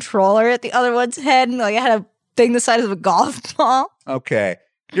threw a controller at the other one's head, and like it had a thing the size of a golf ball. Okay.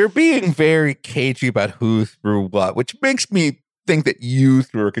 You're being very cagey about who threw what, which makes me think that you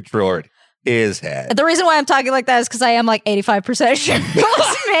threw a controller at his head. The reason why I'm talking like that is because I am like 85% sure it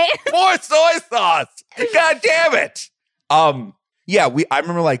was me. More soy sauce. God damn it. I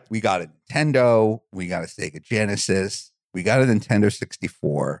remember like we got a Nintendo, we got a Sega Genesis, we got a Nintendo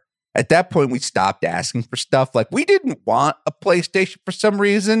 64. At that point, we stopped asking for stuff. Like, we didn't want a PlayStation for some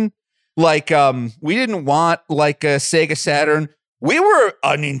reason. Like, we didn't want like a Sega Saturn. We were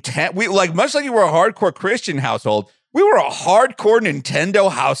a Nintendo. We like, much like you were a hardcore Christian household, we were a hardcore Nintendo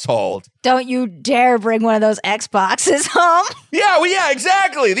household. Don't you dare bring one of those Xboxes home. Yeah,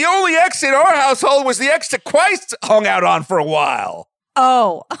 exactly. The only X in our household was the X that Christ hung out on for a while.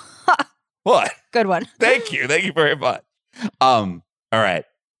 Oh. What? Good one. Thank you. Thank you very much. All right.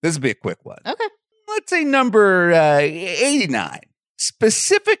 This will be a quick one. Okay. Let's say number 89.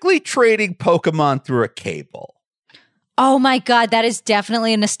 Specifically trading Pokemon through a cable. Oh my God, that is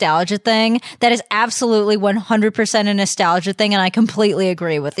definitely a nostalgia thing. That is absolutely 100% a nostalgia thing, and I completely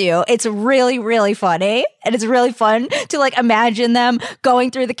agree with you. It's really, really funny, and it's really fun to like imagine them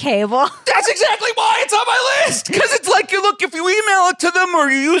going through the cable. That's exactly why it's on my list, because it's like, you look, if you email it to them or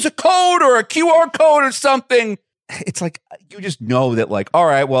you use a code or a QR code or something, it's like, you just know that like, all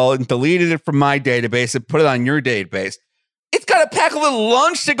right, well, it deleted it from my database and put it on your database. It's got to pack a little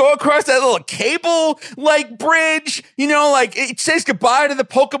lunch to go across that little cable like bridge. You know, like it says goodbye to the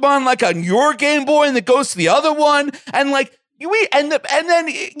Pokemon like on your Game Boy and it goes to the other one. And like and then,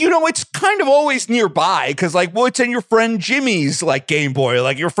 you know, it's kind of always nearby because like, well, it's in your friend Jimmy's like Game Boy,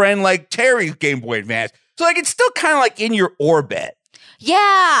 like your friend like Terry's Game Boy Advance. So like, it's still kind of like in your orbit.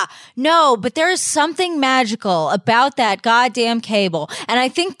 Yeah, no, but there is something magical about that goddamn cable. And I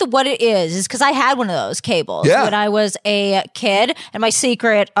think what it is because I had one of those cables when I was a kid, and my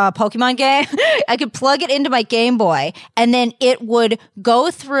secret Pokemon game, I could plug it into my Game Boy and then it would go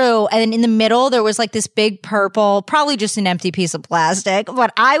through, and then in the middle there was like this big purple, probably just an empty piece of plastic,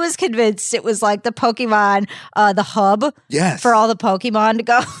 but I was convinced it was like the Pokemon, the hub for all the Pokemon to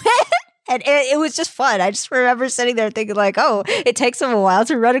go in. And it was just fun. I just remember sitting there thinking like, oh, it takes them a while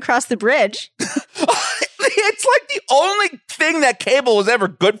to run across the bridge. It's like the only thing that cable was ever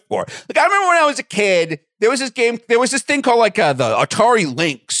good for. Like, I remember when I was a kid, there was this thing called like the Atari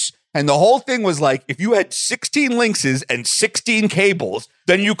Lynx. And the whole thing was like, if you had 16 Lynxes and 16 cables,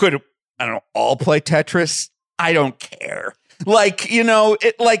 then you could, I don't know, all play Tetris. I don't care. Like, you know,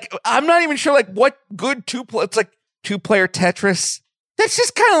 it like, I'm not even sure like what good it's like 2-player Tetris. That's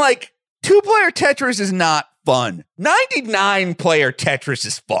just kind of like, 2-player Tetris is not fun. 99-player Tetris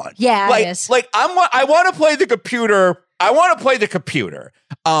is fun. Yeah, like, it is. Like, I want to play the computer.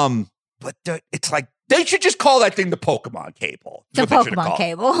 But it's like, they should just call that thing the Pokemon cable. The Pokemon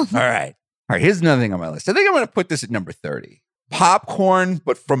cable. All right. Here's another thing on my list. I think I'm going to put this at number 30. Popcorn,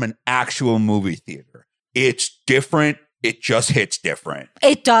 but from an actual movie theater. It's different. It just hits different.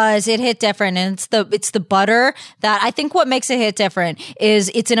 It does. It hit different. And it's the butter that I think what makes it hit different is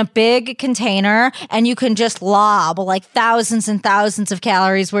it's in a big container and you can just lob like thousands and thousands of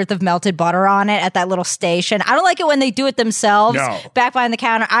calories worth of melted butter on it at that little station. I don't like it when they do it themselves back behind the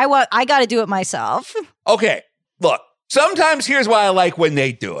counter. I got to do it myself. Okay. Look, sometimes here's why I like when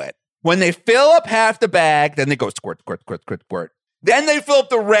they do it. When they fill up half the bag, then they go squirt, squirt, squirt, squirt, squirt. Then they fill up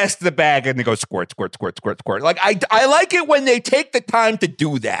the rest of the bag and they go squirt, squirt, squirt, squirt, squirt. Like I like it when they take the time to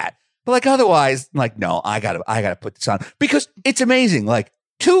do that. But like otherwise, like, no, I gotta put this on because it's amazing. Like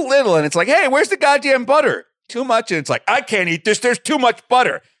too little and it's like, hey, where's the goddamn butter? Too much and it's like, I can't eat this. There's too much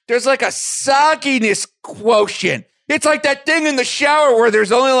butter. There's like a sogginess quotient. It's like that thing in the shower where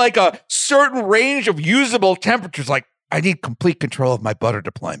there's only like a certain range of usable temperatures. Like I need complete control of my butter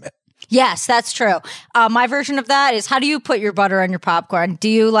deployment. Yes, that's true. My version of that is, how do you put your butter on your popcorn? Do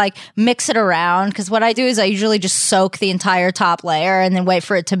you like mix it around? Because what I do is I usually just soak the entire top layer and then wait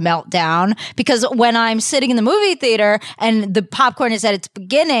for it to melt down. Because when I'm sitting in the movie theater and the popcorn is at its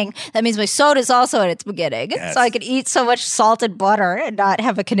beginning, that means my soda is also at its beginning. Yes. So I could eat so much salted butter and not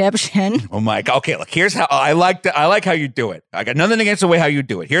have a conniption. Oh my God. Okay, look, here's how I like how you do it. I got nothing against the way how you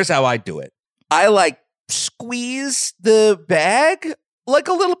do it. Here's how I do it. I like squeeze the bag like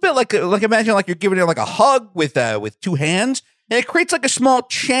a little bit, like imagine like you're giving it like a hug with 2 hands, and it creates like a small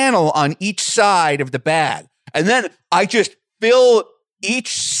channel on each side of the bag. And then I just fill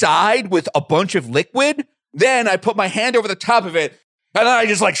each side with a bunch of liquid. Then I put my hand over the top of it, and then I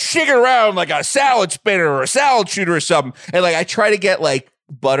just like shake it around like a salad spinner or a salad shooter or something. And like I try to get like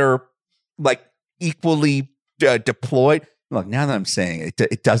butter like equally deployed. Look, now that I'm saying it,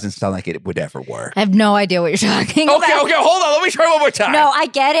 it doesn't sound like it would ever work. I have no idea what you're talking about. Okay, hold on. Let me try one more time. No, I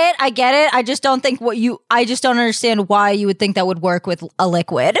get it. I just don't think I just don't understand why you would think that would work with a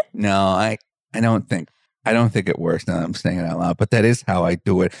liquid. No, I don't think it works now that I'm saying it out loud, but that is how I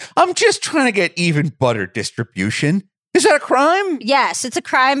do it. I'm just trying to get even butter distribution. Is that a crime? Yes, it's a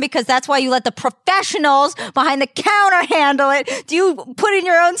crime because that's why you let the professionals behind the counter handle it. Do you put in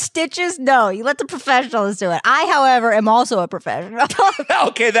your own stitches? No, you let the professionals do it. I, however, am also a professional.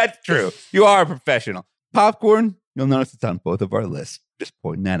 Okay, that's true. You are a professional. Popcorn, you'll notice it's on both of our lists. Just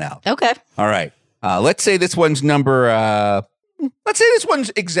pointing that out. Okay. All right. Let's say this one's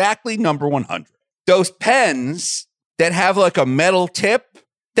exactly number 100. Those pens that have like a metal tip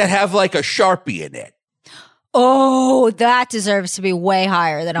that have like a Sharpie in it. Oh, that deserves to be way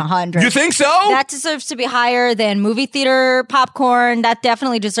higher than 100. You think so? That deserves to be higher than movie theater popcorn. That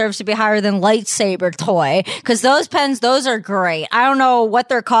definitely deserves to be higher than lightsaber toy. Because those pens, those are great. I don't know what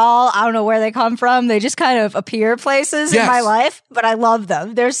they're called. I don't know where they come from. They just kind of appear places in my life, but I love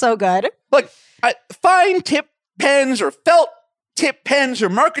them. They're so good. Like fine tip pens or felt tip pens or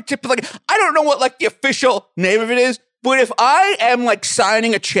marker tip. Like I don't know what like the official name of it is, but if I am like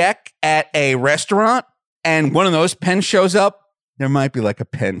signing a check at a restaurant, and one of those pens shows up, there might be like a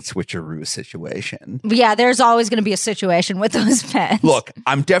pen switcheroo situation. Yeah, there's always going to be a situation with those pens. Look,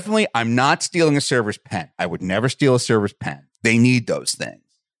 I'm not stealing a server's pen. I would never steal a server's pen. They need those things.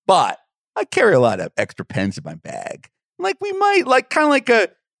 But I carry a lot of extra pens in my bag. Like we might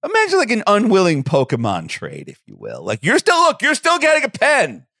imagine like an unwilling Pokemon trade, if you will. Like you're still getting a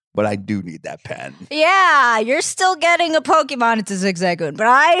pen. But I do need that pen. Yeah, you're still getting a Pokemon. It's a Zigzagoon, but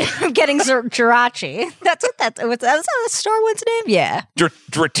I'm getting Jirachi. That's the Star One's name? Yeah.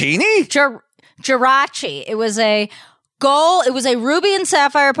 Dratini? Jirachi. It was a Ruby and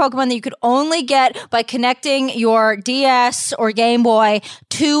Sapphire Pokemon that you could only get by connecting your DS or Game Boy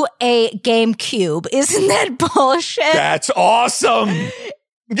to a GameCube. Isn't that bullshit? That's awesome.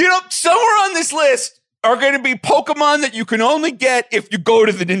 You know, somewhere on this list are going to be Pokemon that you can only get if you go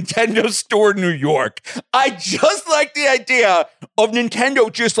to the Nintendo store in New York. I just like the idea of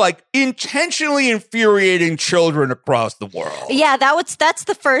Nintendo just like intentionally infuriating children across the world. Yeah, that's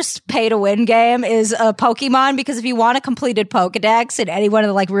the first pay-to-win game is a Pokemon, because if you want a completed Pokedex in any one of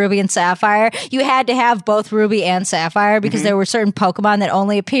the like Ruby and Sapphire, you had to have both Ruby and Sapphire because there were certain Pokemon that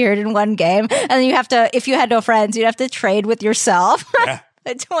only appeared in one game. And then you have to, if you had no friends, you'd have to trade with yourself. Yeah.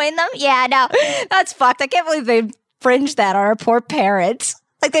 Between them? Yeah, no, that's fucked. I can't believe they infringed that on our poor parents.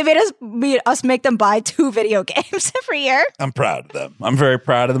 Like they made us make them buy 2 video games every year. I'm proud of them. I'm very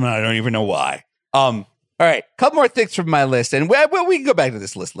proud of them, and I don't even know why. All right, couple more things from my list, and we can go back to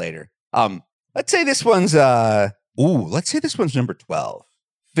this list later. Let's say this one's number 12.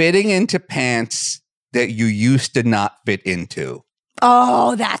 Fitting into pants that you used to not fit into.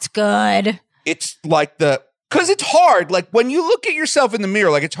 Oh, that's good. It's like because it's hard. Like when you look at yourself in the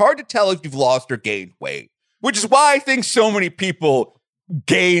mirror, like it's hard to tell if you've lost or gained weight, which is why I think so many people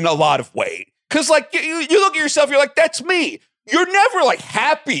gain a lot of weight. Because like you look at yourself, you're like, that's me. You're never like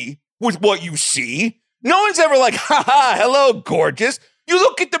happy with what you see. No one's ever like, haha, hello, gorgeous. You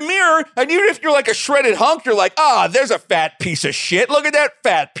look at the mirror, and even if you're like a shredded hunk, you're like, there's a fat piece of shit. Look at that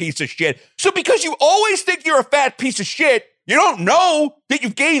fat piece of shit. So because you always think you're a fat piece of shit, you don't know that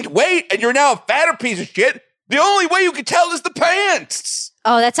you've gained weight and you're now a fatter piece of shit. The only way you can tell is the pants.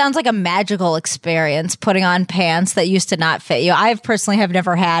 Oh, that sounds like a magical experience, putting on pants that used to not fit you. I personally have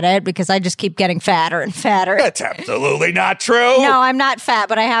never had it because I just keep getting fatter and fatter. That's absolutely not true. No, I'm not fat,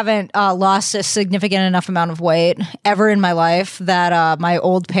 but I haven't lost a significant enough amount of weight ever in my life that my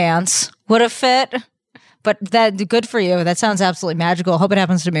old pants would have fit. But that good for you. That sounds absolutely magical. Hope it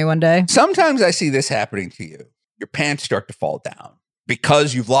happens to me one day. Sometimes I see this happening to you. Your pants start to fall down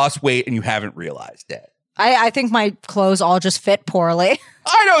because you've lost weight and you haven't realized it. I I think my clothes all just fit poorly.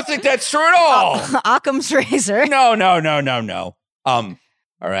 don't think that's true at all. Occam's razor. No. All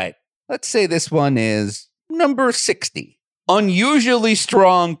right. Let's say this one is number 60. Unusually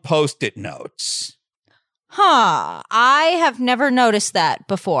strong Post-it notes. Huh. I have never noticed that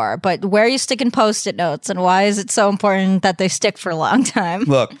before, but where are you sticking Post-it notes and why is it so important that they stick for a long time?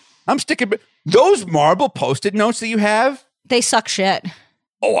 Look, I'm sticking... Those marble Post-it notes that you have? They suck shit.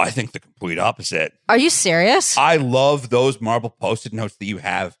 Oh, I think the complete opposite. Are you serious? I love those marble Post-it notes that you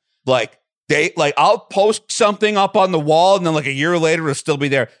have. I'll post something up on the wall and then like a year later it'll still be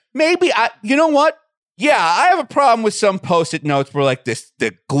there. You know what? Yeah, I have a problem with some Post-it notes where like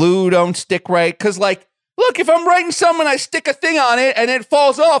the glue don't stick right. Cause like, look, if I'm writing something, I stick a thing on it and it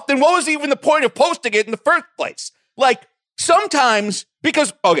falls off, then what was even the point of posting it in the first place? Like sometimes,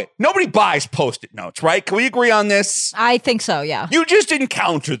 because, okay, nobody buys Post-it notes, right? Can we agree on this? I think so, yeah. You just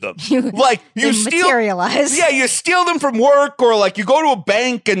encounter them. You steal, materialize. Yeah, you steal them from work or like you go to a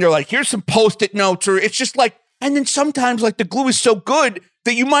bank and they're like, here's some Post-it notes, or it's just like, and then sometimes like the glue is so good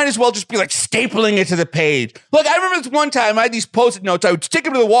that you might as well just be like stapling it to the page. Like I remember this one time I had these Post-it notes. I would stick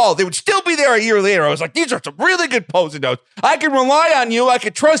them to the wall. They would still be there a year later. I was like, these are some really good Post-it notes. I can rely on you. I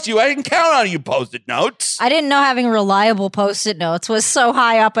can trust you. I can count on you, Post-it notes. I didn't know having reliable Post-it notes was so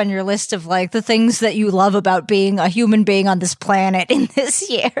high up on your list of like the things that you love about being a human being on this planet in this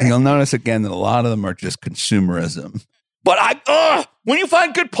year. You'll notice again that a lot of them are just consumerism. But when you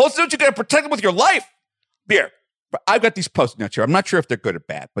find good Post-it notes, you got to protect them with your life. Here. I've got these Post-it notes here. I'm not sure if they're good or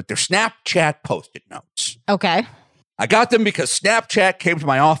bad, but they're Snapchat Post-it notes. Okay. I got them because Snapchat came to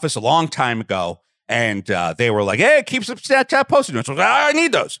my office a long time ago, and they were like, hey, keep some Snapchat Post-it notes. I was like, I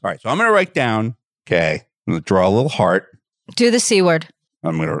need those. All right, so I'm going to write down, okay, I'm going to draw a little heart. Do the C word.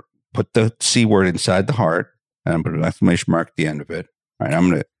 I'm going to put the C word inside the heart, and I'm going to put an exclamation mark at the end of it. All right, I'm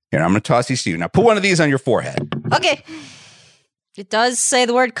going to toss these to you. Now, put one of these on your forehead. Okay. It does say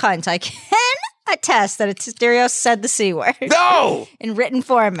the word cunt. I can attest that it's Stereo said the C word. No! In written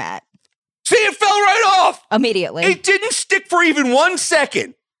format. See, it fell right off! Immediately. It didn't stick for even 1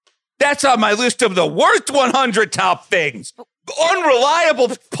 second. That's on my list of the worst 100 top things.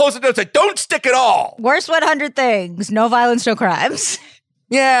 Unreliable Post-it notes that don't stick at all. Worst 100 things. No violence, no crimes.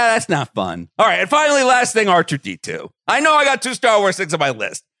 Yeah, that's not fun. All right, and finally, last thing, R2-D2. I know I got 2 Star Wars things on my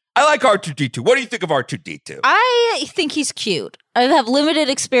list. I like R2-D2. What do you think of R2-D2? I think he's cute. I have limited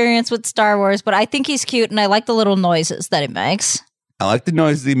experience with Star Wars, but I think he's cute, and I like the little noises that he makes. I like the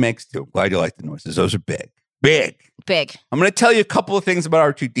noises he makes, too. I'm glad you like the noises. Those are big. Big. I'm going to tell you a couple of things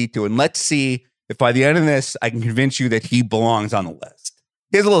about R2-D2, and let's see if by the end of this, I can convince you that he belongs on the list.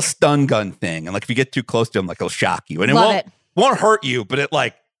 He has a little stun gun thing, and like if you get too close to him, like it'll shock you. And it won't hurt you, but it's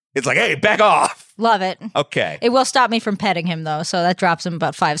like, hey, back off. Love it. Okay. It will stop me from petting him, though, so that drops him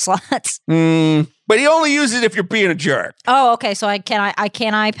about 5 slots. But he only uses it if you're being a jerk. Oh, okay. So can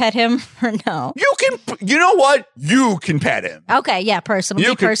I pet him or no? You can. You know what? You can pet him. Okay. Yeah.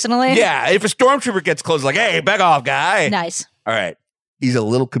 Personally. Yeah. If a stormtrooper gets close, like, hey, back off, guy. Nice. All right. He's a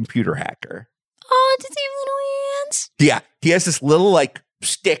little computer hacker. Oh, does he have little hands? Yeah. He has this little like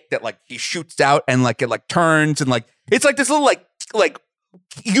stick that like he shoots out and like it like turns and like it's like this little like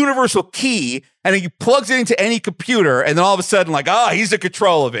universal key, and then you plugs it into any computer, and then all of a sudden, like, he's in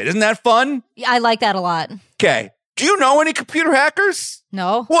control of it. Isn't that fun? Yeah, I like that a lot. Okay. Do you know any computer hackers?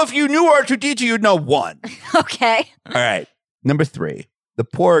 No. Well, if you knew R2-D2, you'd know one. Okay. All right. Number 3. The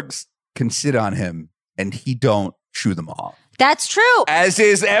porgs can sit on him, and he don't shoo them off. That's true. As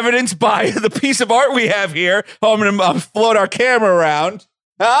is evidenced by the piece of art we have here. I'm going to float our camera around.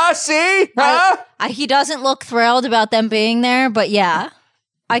 See? He doesn't look thrilled about them being there, but yeah.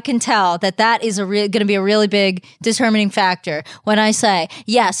 I can tell that is going to be a really big determining factor when I say,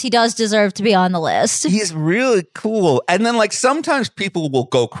 yes, he does deserve to be on the list. He's really cool. And then, like, sometimes people will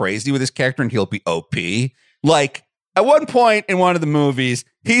go crazy with his character and he'll be OP. Like, at one point in one of the movies,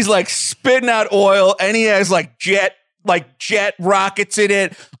 he's, like, spitting out oil and he has, like, jet rockets in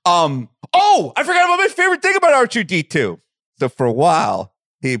it. I forgot about my favorite thing about R2-D2. So for a while,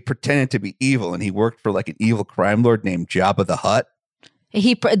 he pretended to be evil and he worked for, like, an evil crime lord named Jabba the Hutt.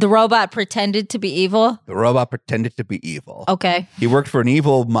 The robot pretended to be evil? The robot pretended to be evil. Okay. He worked for an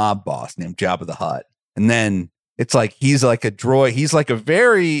evil mob boss named Jabba the Hutt. And then it's like he's like a droid. He's like a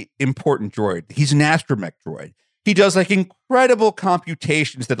very important droid. He's an astromech droid. He does like incredible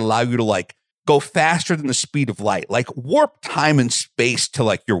computations that allow you to like go faster than the speed of light, like warp time and space to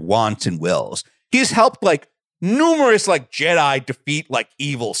like your wants and wills. He's helped like numerous like Jedi defeat like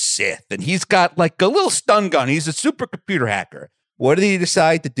evil Sith. And he's got like a little stun gun. He's a supercomputer hacker. What did he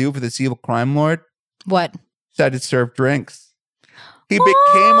decide to do for this evil crime lord? What? Decided to serve drinks. He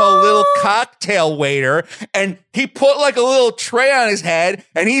became a little cocktail waiter, and he put like a little tray on his head,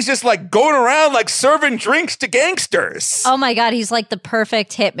 and he's just like going around like serving drinks to gangsters. Oh my God, he's like the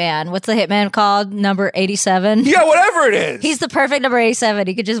perfect hitman. What's the hitman called? Number 87? Yeah, whatever it is. He's the perfect number 87.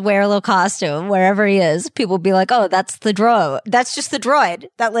 He could just wear a little costume wherever he is. People would be like, oh, that's the droid. That's just the droid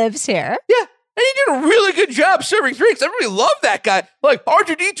that lives here. Yeah. And he did a really good job serving drinks. Everybody loved that guy. Like,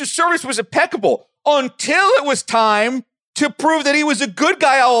 R2-D2's service was impeccable until it was time to prove that he was a good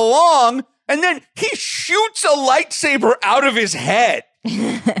guy all along. And then he shoots a lightsaber out of his head.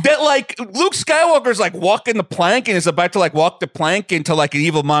 That, like, Luke Skywalker's, like, walking the plank and is about to, like, walk the plank into, like, an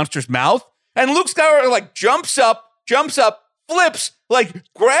evil monster's mouth. And Luke Skywalker, like, jumps up, flips, like,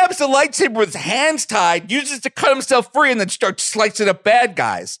 grabs the lightsaber with his hands tied, uses it to cut himself free, and then starts slicing up bad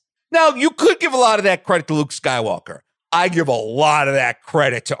guys. Now, you could give a lot of that credit to Luke Skywalker. I give a lot of that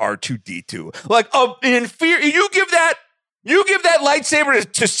credit to R2-D2. Like, in fear, you give that lightsaber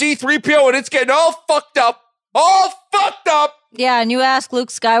to C-3PO and it's getting all fucked up. Yeah, and you ask Luke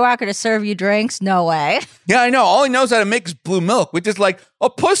Skywalker to serve you drinks? No way. Yeah, I know. All he knows how to make is blue milk, which is like a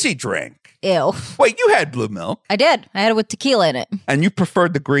pussy drink. Ew. Wait, you had blue milk? I did. I had it with tequila in it. And you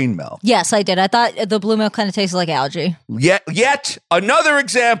preferred the green milk? Yes, I did. I thought the blue milk kind of tasted like algae. Yet another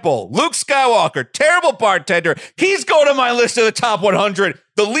example. Luke Skywalker, terrible bartender. He's going to my list of the top 100,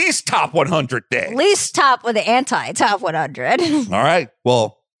 the least top 100 thing. Least top with the anti-top 100. All right.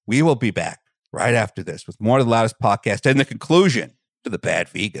 Well, we will be back right after this with more of the Loudest Podcast and the conclusion to The Bad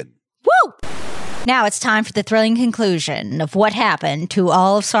Vegan. Woo! Now it's time for the thrilling conclusion of what happened to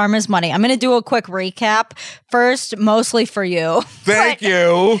all of Sarma's money. I'm going to do a quick recap. First, mostly for you. Thank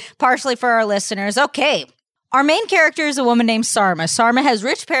you. Partially for our listeners. Okay. Our main character is a woman named Sarma. Sarma has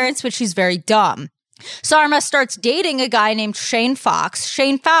rich parents, but she's very dumb. Sarma starts dating a guy named Shane Fox.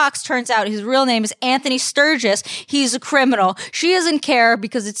 Shane Fox, turns out his real name is Anthony Sturgis. He's a criminal. She doesn't care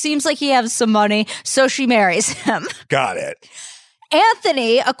because it seems like he has some money, so she marries him. Got it.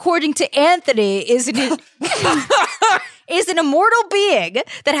 Anthony, according to Anthony, is an immortal being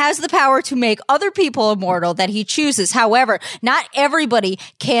that has the power to make other people immortal that he chooses. However, not everybody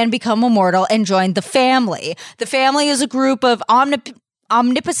can become immortal and join the family. The family is a group of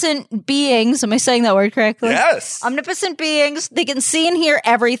omnipotent beings. Am I saying that word correctly? Yes. Omnipotent beings. They can see and hear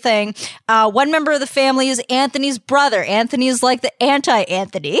everything. One member of the family is Anthony's brother. Anthony is like the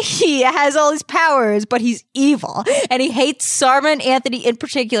anti-Anthony. He has all these powers, but he's evil. And he hates Sarma and Anthony in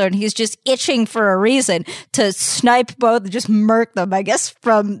particular. And he's just itching for a reason to snipe both, just murk them, I guess,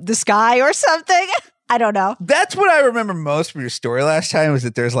 from the sky or something. I don't know. That's what I remember most from your story last time, was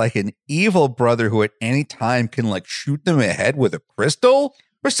that there's like an evil brother who at any time can like shoot them in the head with a crystal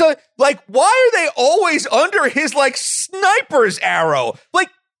or so. Like, why are they always under his like sniper's arrow? Like,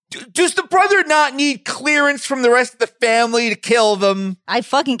 does the brother not need clearance from the rest of the family to kill them? I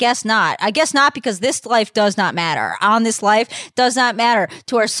fucking guess not. I guess not, because this life does not matter. On this life does not matter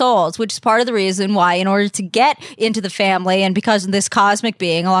to our souls, which is part of the reason why, in order to get into the family and because of this cosmic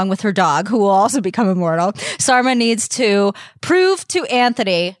being, along with her dog, who will also become immortal, Sarma needs to prove to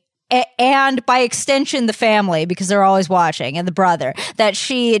Anthony and by extension the family, because they're always watching, and the brother, that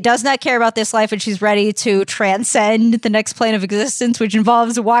she does not care about this life and she's ready to transcend the next plane of existence, which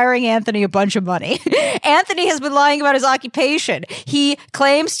involves wiring Anthony a bunch of money. Anthony has been lying about his occupation. He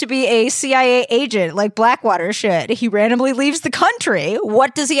claims to be a CIA agent like Blackwater should. He randomly leaves the country.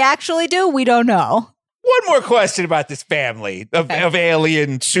 What does he actually do? We don't know. One more question about this family of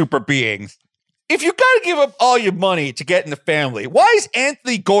alien super beings. If you got to give up all your money to get in the family, why is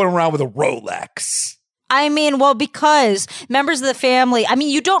Anthony going around with a Rolex? I mean, well, because members of the family, I mean,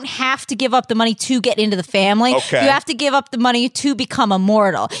 you don't have to give up the money to get into the family. Okay. You have to give up the money to become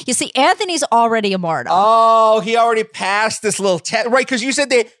immortal. You see, Anthony's already immortal. Oh, he already passed this little test. Right, because you said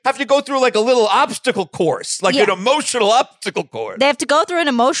they have to go through like a little obstacle course, like an emotional obstacle course. They have to go through an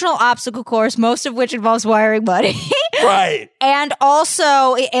emotional obstacle course, most of which involves wiring money. Right. And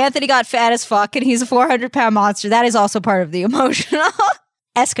also, Anthony got fat as fuck, and he's a 400-pound monster. That is also part of the emotional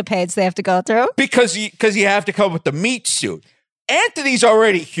escapades they have to go through. Because you have to come up with the meat suit. Anthony's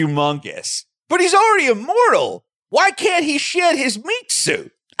already humongous, but he's already immortal. Why can't he shed his meat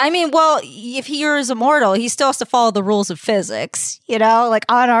suit? I mean, well, if he is immortal, he still has to follow the rules of physics. You know, like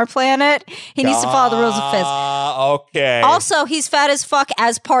on our planet, he needs to follow the rules of physics. Okay. Also, he's fat as fuck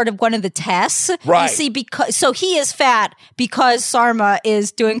as part of one of the tests. Right. You see, so he is fat because Sarma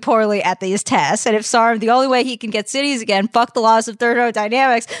is doing poorly at these tests. And if Sarma, the only way he can get cities again, fuck the laws of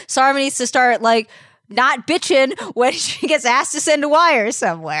thermodynamics, Sarma needs to start, like, not bitching when she gets asked to send a wire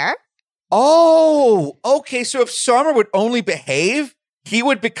somewhere. Oh, okay. So if Sarma would only behave, he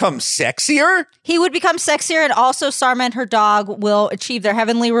would become sexier? He would become sexier, and also Sarma and her dog will achieve their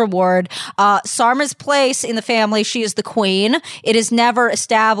heavenly reward. Sarma's place in the family, she is the queen. It is never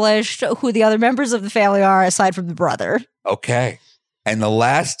established who the other members of the family are aside from the brother. Okay. And the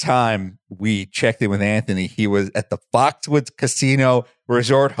last time we checked in with Anthony, he was at the Foxwoods Casino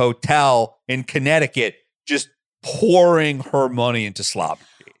Resort Hotel in Connecticut, just pouring her money into slot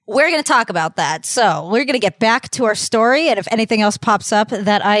machines. We're going to talk about that. So we're going to get back to our story. And if anything else pops up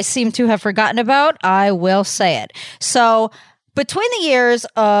that I seem to have forgotten about, I will say it. So between the years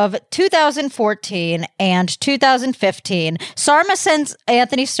of 2014 and 2015, Sarma sends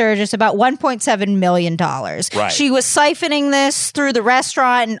Anthony Sturgis about $1.7 million. Right. She was siphoning this through the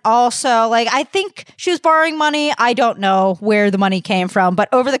restaurant, and also, like, I think she was borrowing money. I don't know where the money came from, but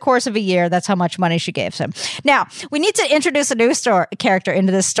over the course of a year, that's how much money she gave him. Now, we need to introduce a new character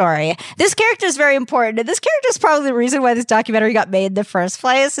into this story. This character is very important, and this character is probably the reason why this documentary got made in the first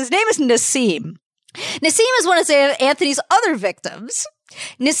place. His name is Nassim. Nassim is one of Anthony's other victims.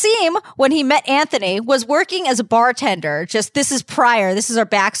 Nassim, when he met Anthony, was working as a bartender. This is our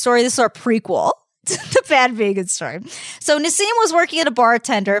backstory, this is our prequel to the Bad Vegan story. So Nassim was working as a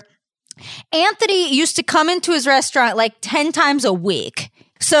bartender. Anthony used to come into his restaurant like 10 times a week.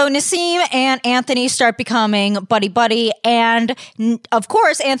 So Nassim and Anthony start becoming buddy-buddy, and of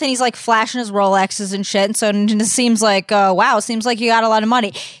course, Anthony's like flashing his Rolexes and shit, and so Nassim's like, wow, seems like you got a lot of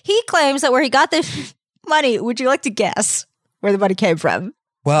money. He claims that where he got this money, would you like to guess where the money came from?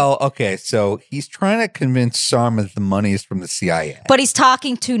 Well, okay, so he's trying to convince Sarma that the money is from the CIA. But he's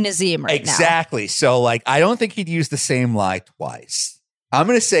talking to Nassim right now. Exactly. So, like, I don't think he'd use the same lie twice. I'm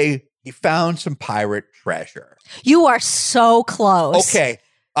going to say he found some pirate treasure. You are so close. Okay.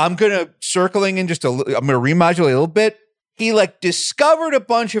 I'm going to circling in I'm going to remodulate a little bit. He like discovered a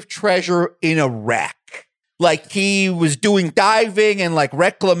bunch of treasure in a wreck. Like he was doing diving and like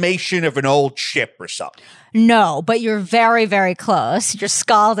reclamation of an old ship or something. No, but you're very, very close. You're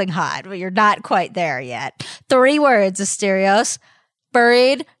scalding hot, but you're not quite there yet. 3 words, Asterios.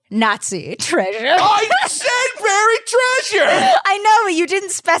 Buried Nazi treasure. I said buried treasure. I know, but you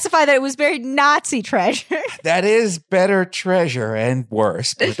didn't specify that it was buried Nazi treasure. That is better treasure and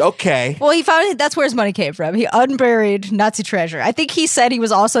worse, but okay. Well, he found that's where his money came from. He unburied Nazi treasure. I think he said he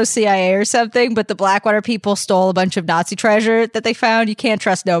was also CIA or something, but the Blackwater people stole a bunch of Nazi treasure that they found. You can't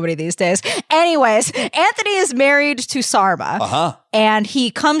trust nobody these days. Anyways, Anthony is married to Sarma. Uh-huh. And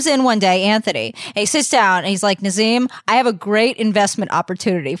he comes in one day, Anthony, and he sits down and he's like, Nazim, I have a great investment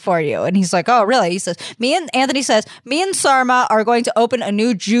opportunity for you. And he's like, oh, really? He says, Anthony says, me and Sarma are going to open a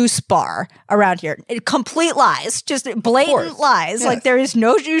new juice bar around here. Complete lies, just blatant lies. Yes. Like there is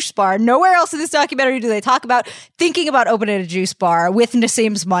no juice bar. Nowhere else in this documentary do they talk about thinking about opening a juice bar with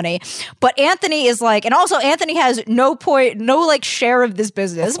Nassim's money. But Anthony is like, and also Anthony has no like share of this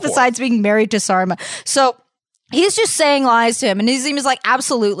business besides being married to Sarma. So he's just saying lies to him. And Nazim is like,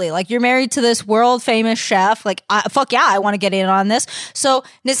 absolutely. Like, you're married to this world famous chef. Like, fuck yeah, I want to get in on this. So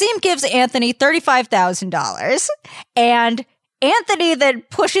Nazim gives Anthony $35,000. And Anthony then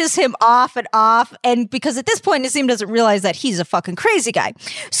pushes him off and off. And because at this point, Nazim doesn't realize that he's a fucking crazy guy.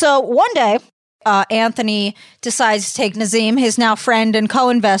 So one day, Anthony decides to take Nazim, his now friend and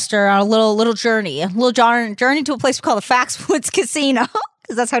co-investor, on a little journey to a place called the Foxwoods Casino.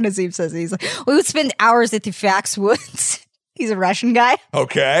 Because that's how Nazim says it. He's like, we would spend hours at the Foxwoods. He's a Russian guy.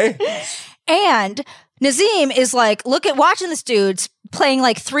 Okay. And Nazim is like, watching this dude playing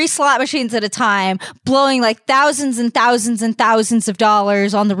like 3 slot machines at a time, blowing like thousands and thousands and thousands of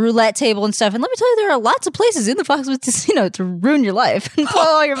dollars on the roulette table and stuff. And let me tell you, there are lots of places in the Foxwoods Casino to ruin your life and blow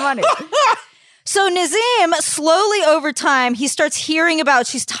all your money. So Nazim, slowly over time, he starts hearing about,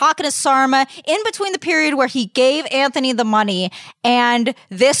 she's talking to Sarma in between the period where he gave Anthony the money and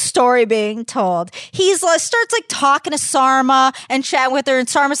this story being told. He's starts like talking to Sarma and chatting with her, and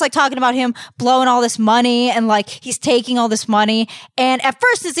Sarma's like talking about him blowing all this money and like he's taking all this money. And at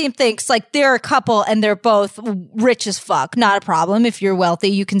first Nazim thinks like they're a couple and they're both rich as fuck. Not a problem. If you're wealthy,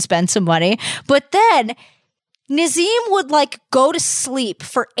 you can spend some money. But then Nazim would like go to sleep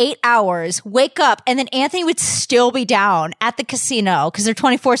for 8 hours, wake up, and then Anthony would still be down at the casino because they're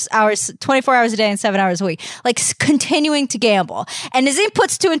 24 hours a day and 7 hours a week, like continuing to gamble. And Nazim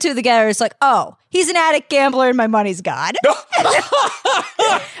puts 2 and 2 together. It's like, oh, he's an addict gambler and my money's gone.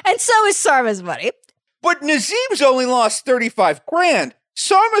 And so is Sarma's money. But Nazim's only lost $35,000.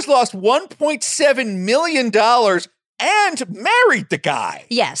 Sarma's lost $1.7 million and married the guy.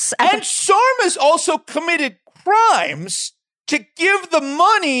 Yes. And Sarma's also committed crimes to give the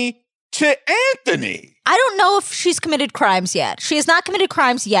money to Anthony. I don't know if she's committed crimes yet. She has not committed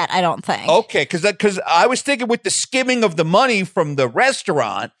crimes yet, I don't think. Okay, because I was thinking with the skimming of the money from the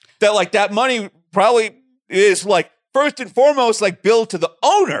restaurant, that like that money probably is like first and foremost like billed to the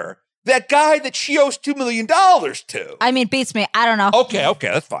owner, that guy that she owes $2 million to. I mean, beats me. I don't know. Okay,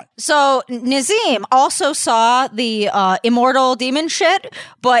 that's fine. So Nazim also saw the immortal demon shit,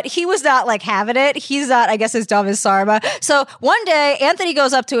 but he was not like having it. He's not, I guess, as dumb as Sarma. So one day, Anthony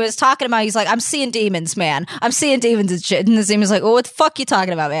goes up to us talking about, he's like, I'm seeing demons, man. I'm seeing demons and shit. And Nazim is like, well, what the fuck you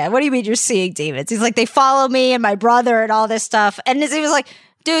talking about, man? What do you mean you're seeing demons? He's like, they follow me and my brother and all this stuff. And Nazim was like,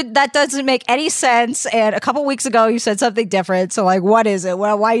 dude, that doesn't make any sense. And a couple weeks ago, you said something different. So, like, what is it?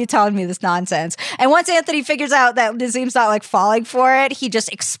 Well, why are you telling me this nonsense? And once Anthony figures out that Nazim's not, like, falling for it, he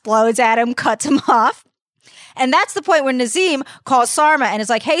just explodes at him, cuts him off. And that's the point when Nazim calls Sarma and is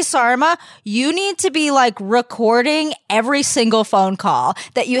like, hey, Sarma, you need to be, like, recording every single phone call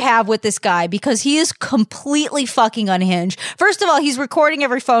that you have with this guy because he is completely fucking unhinged. First of all, he's recording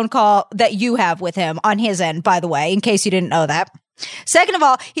every phone call that you have with him on his end, by the way, in case you didn't know that. Second of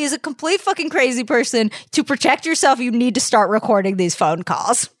all, he is a complete fucking crazy person. To protect yourself, you need to start recording these phone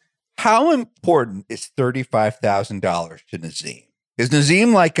calls. How important is $35,000 to Nazim? Is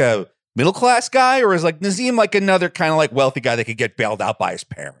Nazim like a middle-class guy, or is like Nazim like another kind of like wealthy guy that could get bailed out by his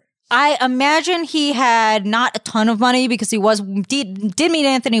parents? I imagine he had not a ton of money because he did meet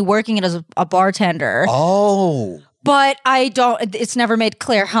Anthony working as a bartender. Oh. But it's never made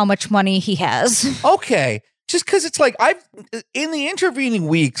clear how much money he has. Okay. Just because it's like in the intervening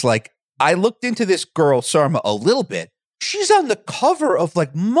weeks, like I looked into this girl, Sarma, a little bit. She's on the cover of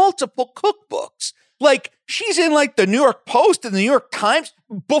like multiple cookbooks. Like she's in like the New York Post and the New York Times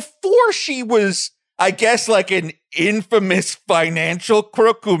before she was, I guess, like an infamous financial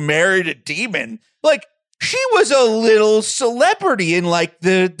crook who married a demon. Like she was a little celebrity in like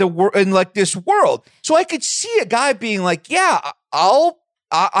in like this world. So I could see a guy being like, yeah,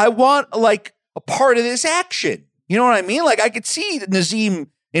 I want like a part of this action. You know what I mean? Like I could see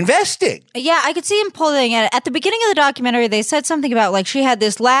Nazim investing. Yeah, I could see him pulling it. At the beginning of the documentary, they said something about like she had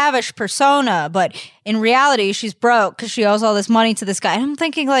this lavish persona, but in reality, she's broke because she owes all this money to this guy. And I'm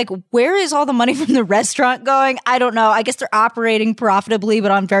thinking like, where is all the money from the restaurant going? I don't know. I guess they're operating profitably,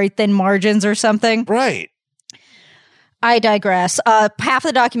 but on very thin margins or something. Right. I digress. Half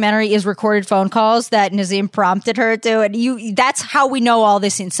the documentary is recorded phone calls that Nazim prompted her to, and that's how we know all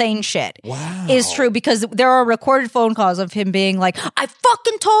this insane shit is true, because there are recorded phone calls of him being like, I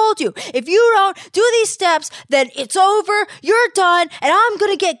fucking told you, if you don't do these steps, then it's over, you're done, and I'm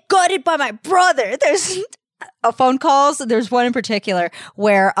gonna get gutted by my brother. There's phone calls, there's one in particular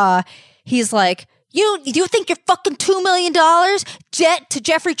where he's like, You think you're fucking $2 million debt to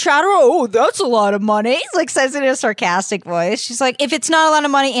Jeffrey Chowder? Oh, that's a lot of money. He's like says it in a sarcastic voice. She's like, if it's not a lot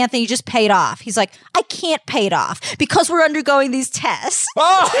of money, Anthony, you just pay it off. He's like, I can't pay it off because we're undergoing these tests.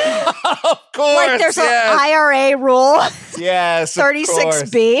 Oh, of course. Like there's an IRA rule. Yes.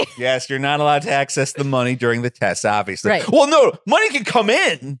 36B. Yes, you're not allowed to access the money during the test, obviously. Right. Well, no, money can come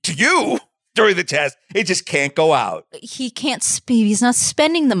in to you during the test. It just can't go out. He can't he's not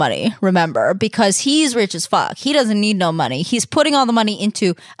spending the money, remember, because he's rich as fuck. He doesn't need no money. He's putting all the money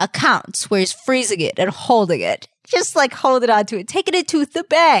into accounts where he's freezing it and holding it. Just like holding on to it, taking it to the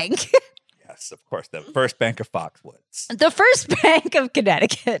bank. Yes, of course. The First Bank of Foxwoods. The First Bank of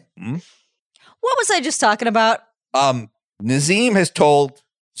Connecticut. Hmm? What was I just talking about? Nazim has told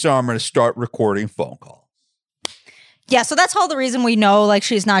Sarma to start recording phone calls. Yeah, so that's all the reason we know, like,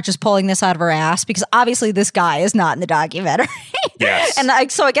 she's not just pulling this out of her ass, because obviously this guy is not in the documentary. Yes. And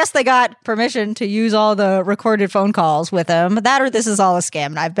so I guess they got permission to use all the recorded phone calls with him. That or this is all a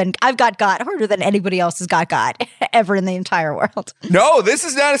scam. And I've got harder than anybody else has got ever in the entire world. No, this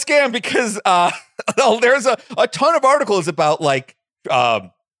is not a scam because there's a ton of articles about, like,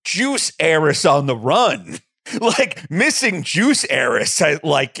 juice heiress on the run. Like, missing juice heiress.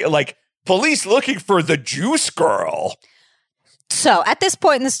 Like police looking for the juice girl. So at this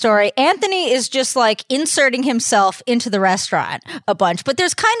point in the story, Anthony is just like inserting himself into the restaurant a bunch, but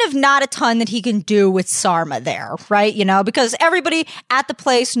there's kind of not a ton that he can do with Sarma there, right? You know, because everybody at the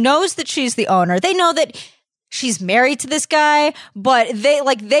place knows that she's the owner. They know that she's married to this guy, but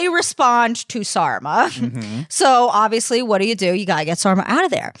they respond to Sarma. Mm-hmm. So obviously, what do? You gotta get Sarma out of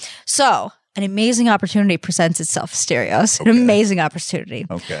there. So an amazing opportunity presents itself, Asterios. Okay. An amazing opportunity.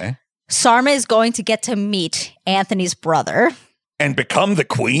 Okay. Sarma is going to get to meet Anthony's brother. And become the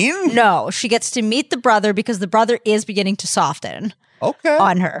queen? No, she gets to meet the brother because the brother is beginning to soften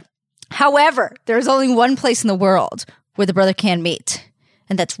on her. However, there's only one place in the world where the brother can meet,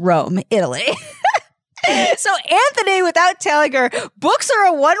 and that's Rome, Italy. So Anthony, without telling her, books her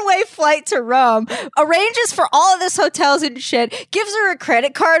a one-way flight to Rome, arranges for all of this hotels and shit, gives her a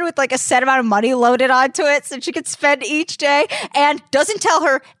credit card with like a set amount of money loaded onto it so she could spend each day, and doesn't tell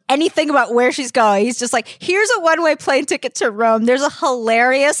her anything about where she's going. He's just like, here's a one-way plane ticket to Rome. There's a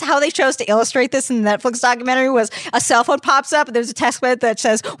hilarious, how they chose to illustrate this in the Netflix documentary was a cell phone pops up and there's a text message that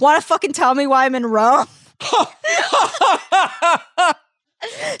says, want to fucking tell me why I'm in Rome?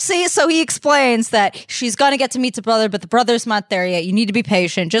 See, so he explains that she's going to get to meet the brother, but the brother's not there yet. You need to be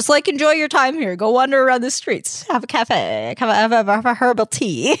patient. Just like enjoy your time here. Go wander around the streets. Have a cafe. Have a herbal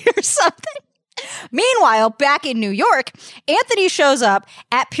tea or something. Meanwhile, back in New York, Anthony shows up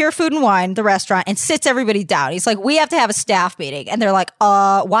at Pure Food and Wine, the restaurant, and sits everybody down. He's like, we have to have a staff meeting. And they're like,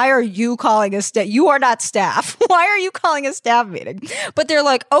 why are you calling a staff? You are not staff. Why are you calling a staff meeting? But they're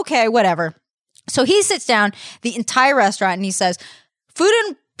like, okay, whatever. So he sits down the entire restaurant and he says,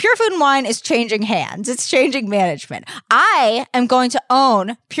 Pure Food and Wine is changing hands. It's changing management. I am going to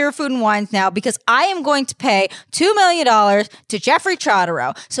own Pure Food and Wines now because I am going to pay $2 million to Jeffrey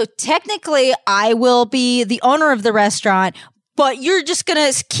Chodorow. So technically, I will be the owner of the restaurant, but you're just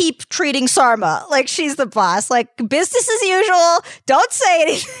going to keep treating Sarma like she's the boss. Like, business as usual. Don't say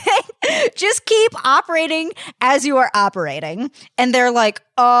anything. Just keep operating as you are operating. And they're like,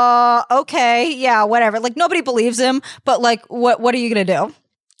 okay, yeah, whatever. Like, nobody believes him, but like, what are you going to do?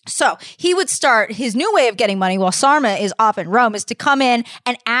 So he would start his new way of getting money while Sarma is off in Rome is to come in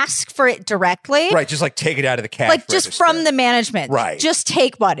and ask for it directly. Right, just like take it out of the cash like just register. from the management. Right. Just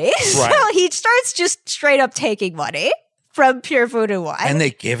take money. Right. So he starts just straight up taking money from Pure Food and Wine. And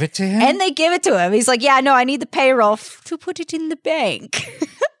they give it to him? And they give it to him. He's like, yeah, no, I need the payroll to put it in the bank.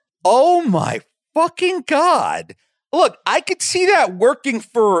 Oh my fucking God. Look, I could see that working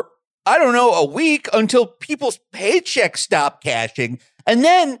for, I don't know, a week until people's paychecks stop cashing. And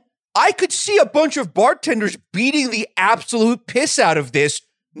then I could see a bunch of bartenders beating the absolute piss out of this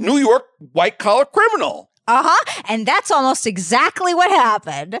New York white-collar criminal. And that's almost exactly what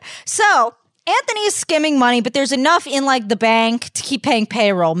happened. So Anthony is skimming money, but there's enough in like the bank to keep paying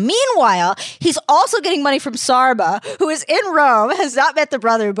payroll. Meanwhile, he's also getting money from Sarma, who is in Rome, has not met the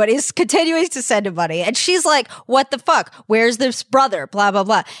brother, but is continuing to send him money. And she's like, what the fuck? Where's this brother? Blah, blah,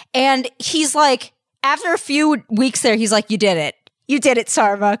 blah. And he's like, after a few weeks there, he's like, you did it. You did it,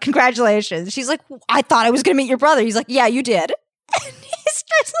 Sarma. Congratulations. She's like, I thought I was going to meet your brother. He's like, yeah, you did. And he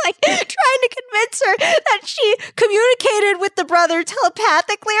starts like trying to convince her that she communicated with the brother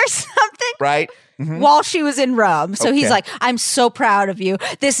telepathically or something. Right. Mm-hmm. While she was in Rome. So he's like, I'm so proud of you.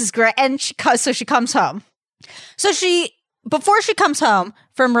 This is great. And she comes home. So before she comes home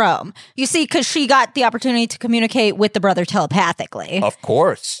from Rome, you see, because she got the opportunity to communicate with the brother telepathically. Of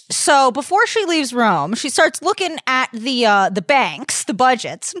course. So before she leaves Rome, she starts looking at the banks, the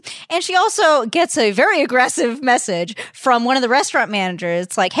budgets, and she also gets a very aggressive message from one of the restaurant managers.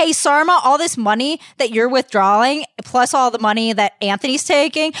 It's like, hey, Sarma, all this money that you're withdrawing, plus all the money that Anthony's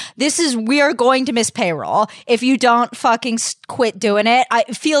taking, we are going to miss payroll. If you don't fucking quit doing it,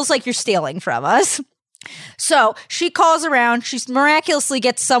 it feels like you're stealing from us. So she calls around. She miraculously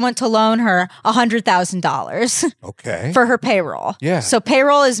gets someone to loan her $100,000. Okay. For her payroll. Yeah. So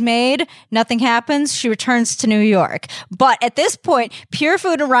payroll is made. Nothing happens. She returns to New York. But at this point, Pure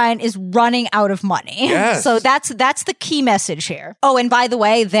Food and Wine is running out of money. Yes. So that's the key message here. Oh, and by the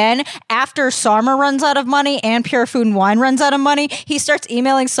way, then after Sarma runs out of money and Pure Food and Wine runs out of money, he starts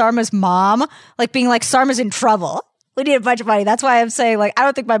emailing Sarma's mom, like being like, Sarma's in trouble. We need a bunch of money. That's why I'm saying, like, I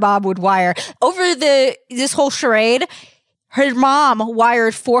don't think my mom would wire. Over this whole charade, her mom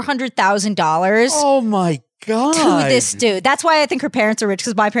wired $400,000. Oh my God. To this dude. That's why I think her parents are rich,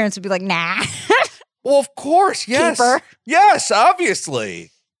 because my parents would be like, nah. Well, of course, yes. Keep her. Yes,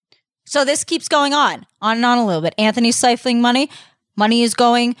 obviously. So this keeps going on and on a little bit. Anthony's siphoning money. Money is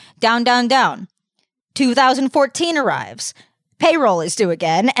going down, down, down. 2014 arrives. Payroll is due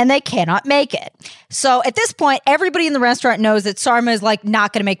again, and they cannot make it. So at this point, everybody in the restaurant knows that Sarma is like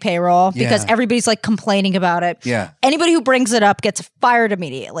not going to make payroll because everybody's like complaining about it. Yeah. Anybody who brings it up gets fired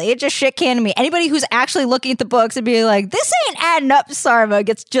immediately. It just shit canned me. Anybody who's actually looking at the books and being like, this ain't adding up, Sarma,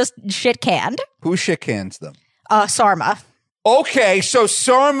 gets just shit canned. Who shit cans them? Sarma. Okay, so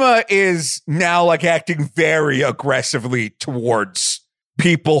Sarma is now like acting very aggressively towards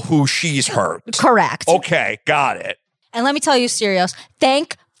people who she's hurt. Correct. Okay, got it. And let me tell you, Sirius,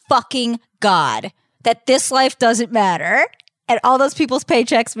 thank fucking God that this life doesn't matter And all those people's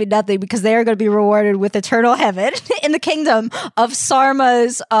paychecks mean nothing because they are going to be rewarded with eternal heaven in the kingdom of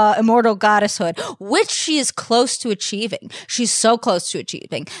Sarma's immortal goddesshood, which she is close to achieving. She's so close to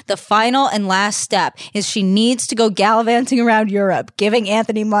achieving. The final and last step is she needs to go gallivanting around Europe, giving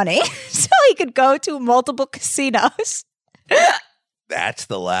Anthony money so he could go to multiple casinos. That's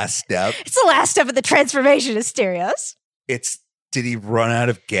the last step. It's the last step of the transformation, Asterios. Did he run out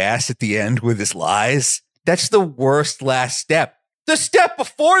of gas at the end with his lies? That's the worst last step. The step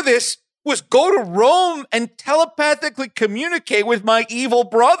before this was go to Rome and telepathically communicate with my evil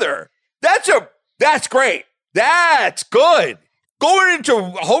brother. That's great. That's good. Going into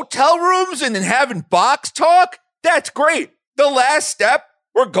hotel rooms and then having box talk, that's great. The last step,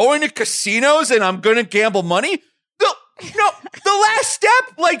 we're going to casinos and I'm going to gamble money. The last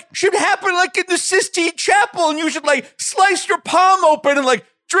step, should happen in the Sistine Chapel, and you should slice your palm open and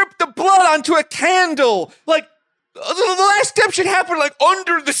drip the blood onto a candle. The last step should happen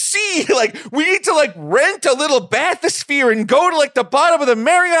under the sea. We need to rent a little bathysphere and go to the bottom of the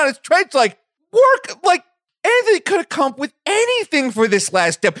Marianas Trench. Anthony could have come up with anything for this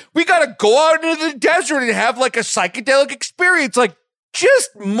last step. We got to go out into the desert and have a psychedelic experience.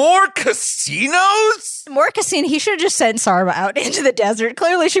 Just more casinos? More casino. He should have just sent Sarma out into the desert.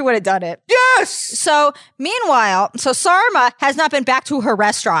 Clearly, she would have done it. Yes. So, meanwhile, Sarma has not been back to her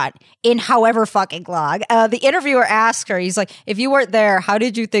restaurant in however fucking long. The interviewer asked her, he's like, if you weren't there, how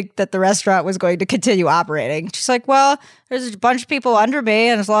did you think that the restaurant was going to continue operating? She's like, well, there's a bunch of people under me,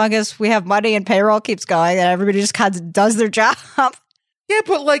 and as long as we have money and payroll keeps going, and everybody just kind of does their job. Yeah,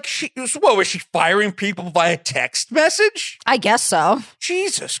 but was she firing people via text message? I guess so.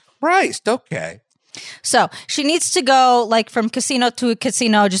 Jesus Christ, okay. So she needs to go from casino to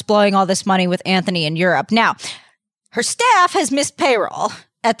casino, just blowing all this money with Anthony in Europe. Now, her staff has missed payroll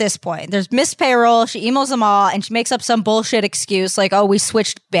at this point. There's missed payroll. She emails them all and she makes up some bullshit excuse we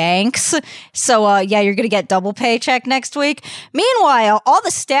switched banks. So, you're going to get double paycheck next week. Meanwhile, all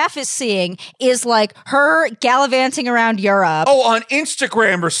the staff is seeing is her gallivanting around Europe. Oh, on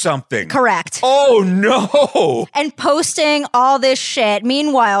Instagram or something. Correct. Oh, no. And posting all this shit.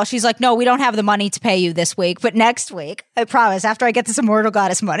 Meanwhile, she's like, no, we don't have the money to pay you this week, but next week, I promise, after I get this immortal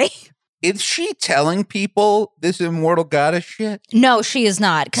goddess money. Is she telling people this immortal goddess shit? No, she is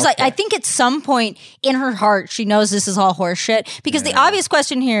not. Because Okay. I think at some point in her heart, she knows this is all horse shit. Because the obvious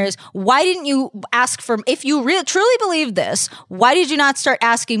question here is, why didn't you ask for, if you truly believe this, why did you not start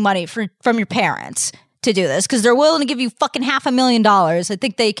asking money from your parents to do this? Because they're willing to give you fucking $500,000. I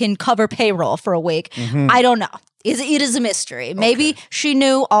think they can cover payroll for a week. Mm-hmm. I don't know. It is a mystery. Maybe she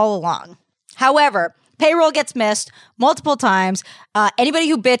knew all along. However, payroll gets missed multiple times. Anybody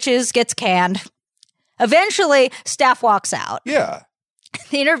who bitches gets canned. Eventually, staff walks out. Yeah.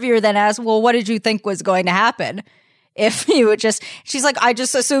 The interviewer then asks, well, what did you think was going to happen? If you would she's like, I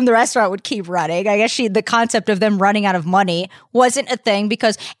just assumed the restaurant would keep running. I guess the concept of them running out of money wasn't a thing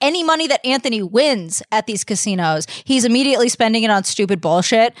because any money that Anthony wins at these casinos, he's immediately spending it on stupid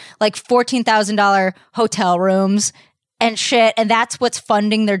bullshit, like $14,000 hotel rooms and shit, and that's what's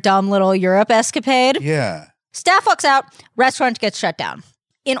funding their dumb little Europe escapade. Yeah. Staff walks out, restaurant gets shut down.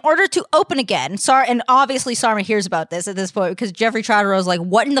 In order to open again, and obviously Sarma hears about this at this point because Jeffrey Trotter is like,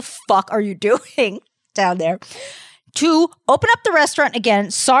 what in the fuck are you doing down there? To open up the restaurant again,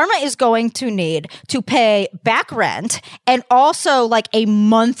 Sarma is going to need to pay back rent and also a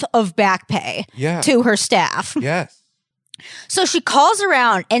month of back pay to her staff. Yes. So she calls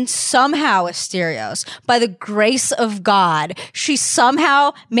around and somehow, Asterios, by the grace of God, she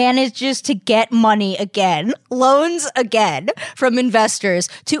somehow manages to get money again, loans again from investors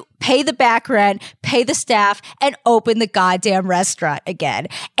to pay the back rent, pay the staff, and open the goddamn restaurant again.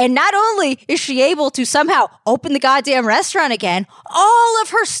 And not only is she able to somehow open the goddamn restaurant again, all of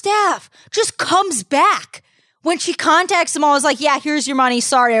her staff just comes back. When she contacts them all, is like, yeah, here's your money.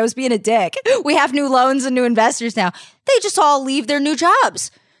 Sorry, I was being a dick. We have new loans and new investors now. They just all leave their new jobs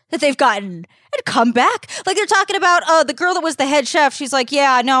that they've gotten and come back. They're talking about the girl that was the head chef. She's like,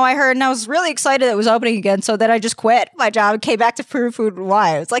 yeah, no, I heard, and I was really excited that it was opening again. So then I just quit my job and came back to Peru Food and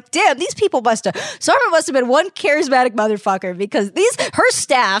Wine. It's like, damn, these people Sarma must have been one charismatic motherfucker because her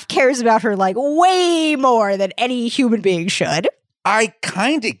staff cares about her way more than any human being should. I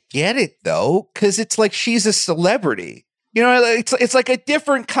kind of get it, though, because it's like she's a celebrity. It's like a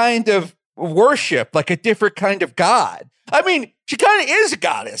different kind of worship, like a different kind of god. I mean, she kind of is a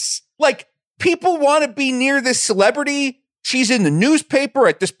goddess. People want to be near this celebrity. She's in the newspaper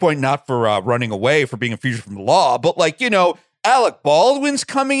at this point, not for running away, for being a fugitive from the law, but Alec Baldwin's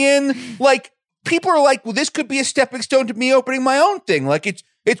coming in. People are like, well, this could be a stepping stone to me opening my own thing.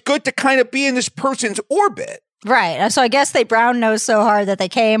 It's good to kind of be in this person's orbit. Right. So I guess they brown nosed so hard that they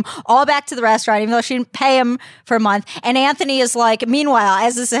came all back to the restaurant, even though she didn't pay him for a month. And Anthony is like, meanwhile,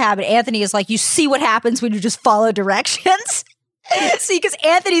 as this is happening, Anthony is like, you see what happens when you just follow directions? See, because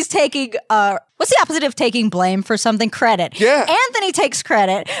Anthony's taking, what's the opposite of taking blame for something? Credit. Yeah. Anthony takes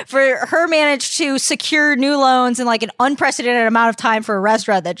credit for her manage to secure new loans in like an unprecedented amount of time for a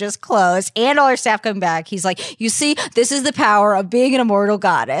restaurant that just closed and all her staff coming back. He's like, you see, this is the power of being an immortal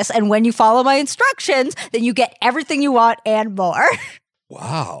goddess. And when you follow my instructions, then you get everything you want and more.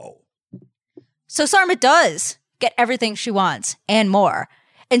 Wow. So Sarma does get everything she wants and more.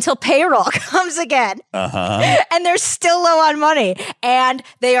 Until payroll comes again. And they're still low on money. And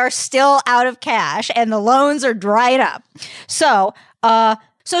they are still out of cash. And the loans are dried up. So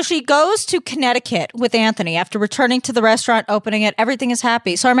she goes to Connecticut with Anthony after returning to the restaurant, opening it. Everything is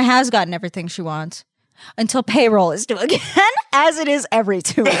happy. Sarma has gotten everything she wants. Until payroll is due again, as it is every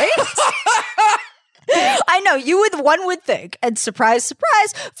 2 weeks. I know, one would think. And surprise,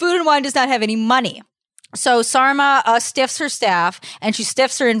 surprise, Food and Wine does not have any money. So Sarma stiffs her staff and she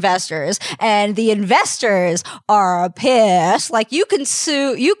stiffs her investors, and the investors are pissed. Like, you can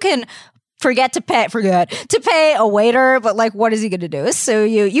forget to pay a waiter, but like, what is he going to do? Sue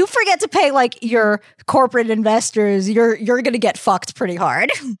you. You forget to pay like your corporate investors. You're going to get fucked pretty hard.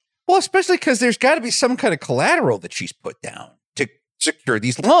 Well, especially because there's got to be some kind of collateral that she's put down to secure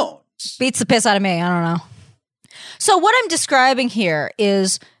these loans. Beats the piss out of me. I don't know. So what I'm describing here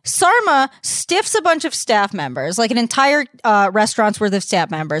is Sarma stiffs a bunch of staff members, like an entire restaurant's worth of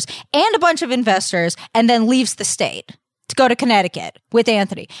staff members, and a bunch of investors, and then leaves the state to go to Connecticut with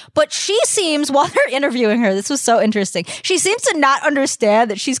Anthony. But she seems, while they're interviewing her, this was so interesting, she seems to not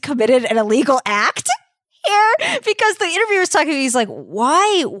understand that she's committed an illegal act here, because the interviewer's talking to me, he's like,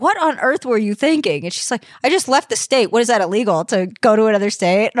 why? What on earth were you thinking? And she's like, I just left the state. What is that, illegal to go to another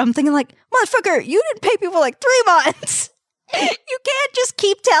state? And I'm thinking like, motherfucker, you didn't pay people like 3 months. You can't just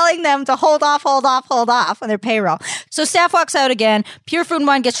keep telling them to hold off on their payroll. So staff walks out again. Pure Food and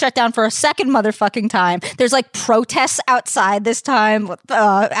Wine gets shut down for a second motherfucking time. There's like protests outside this time with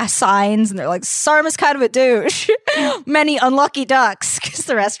signs, and they're like, Sarma's kind of a douche. Many unlucky ducks, because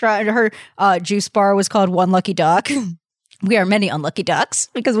the restaurant, her juice bar was called One Lucky Duck. We are many unlucky ducks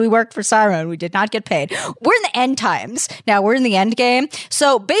because we worked for Sarma and we did not get paid. We're in the end times. Now we're in the end game.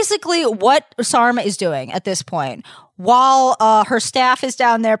 So basically what Sarma is doing at this point, while her staff is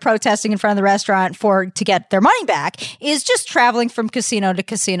down there protesting in front of the restaurant to get their money back, is just traveling from casino to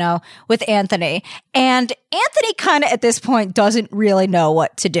casino with Anthony. And Anthony kind of at this point doesn't really know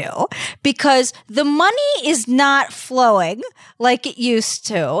what to do because the money is not flowing like it used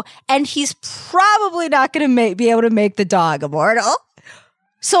to. And he's probably not going to be able to make the dog immortal.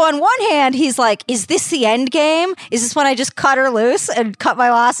 So on one hand, he's like, is this the end game? Is this when I just cut her loose and cut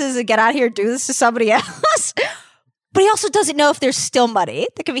my losses and get out here and do this to somebody else? But he also doesn't know if there's still money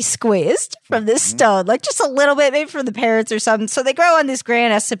that can be squeezed from this stone, like just a little bit, maybe from the parents or something. So they grow on this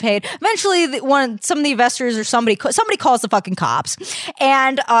grand escapade. Eventually, some of the investors or somebody calls the fucking cops.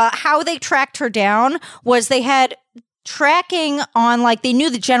 And how they tracked her down was they had tracking on, like, they knew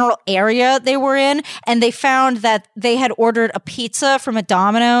the general area they were in, and they found that they had ordered a pizza from a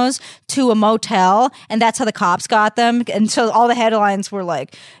Domino's to a motel, and that's how the cops got them. And so all the headlines were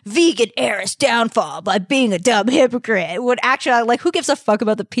like, vegan heiress downfall by being a dumb hypocrite. When actually, like, who gives a fuck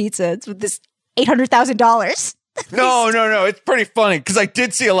about the pizza? It's with this $800,000. No. It's pretty funny because I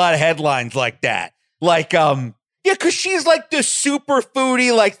did see a lot of headlines like that. Like, yeah, because she's like the super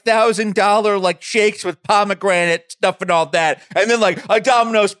foodie, like $1,000 like shakes with pomegranate stuff and all that. And then like a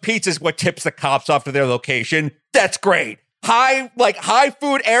Domino's pizza is what tips the cops off to their location. That's great. High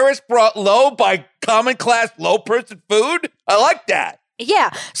food heiress brought low by common class low person food. I like that.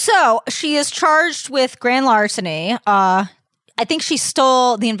 Yeah. So she is charged with grand larceny. I think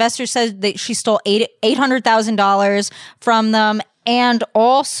the investor said that she stole $800,000 from them. And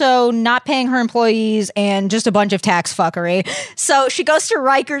also not paying her employees and just a bunch of tax fuckery. So she goes to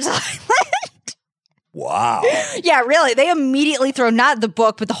Rikers Island. Wow. Yeah, really. They immediately throw not the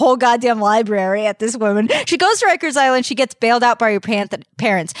book, but the whole goddamn library at this woman. She goes to Rikers Island. She gets bailed out by her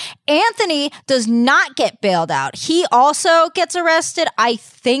parents. Anthony does not get bailed out. He also gets arrested, I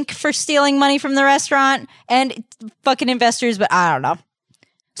think, for stealing money from the restaurant and fucking investors, but I don't know.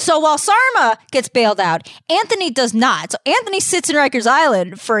 So while Sarma gets bailed out, Anthony does not. So Anthony sits in Rikers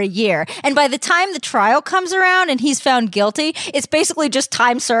Island for a year. And by the time the trial comes around and he's found guilty, it's basically just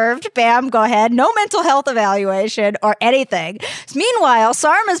time served. Bam, go ahead. No mental health evaluation or anything. Meanwhile,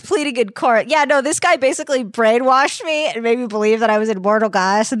 Sarma's pleading in court. Yeah, no, this guy basically brainwashed me and made me believe that I was an immortal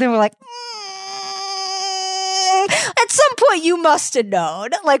goddess. And then we're like, at some point, you must have known,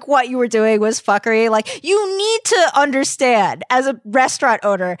 like, what you were doing was fuckery. Like, you need to understand as a restaurant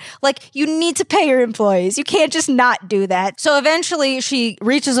owner, like, you need to pay your employees. You can't just not do that. So eventually she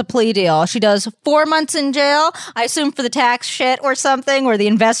reaches a plea deal. She does 4 months in jail, I assume for the tax shit or something, or the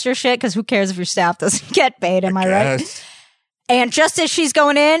investor shit, because who cares if your staff doesn't get paid, am I right? And just as she's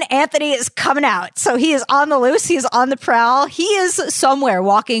going in, Anthony is coming out. So he is on the loose. He is on the prowl. He is somewhere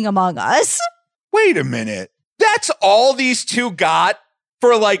walking among us. Wait a minute. That's all these two got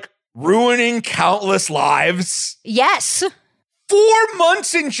for, like, ruining countless lives? Yes. 4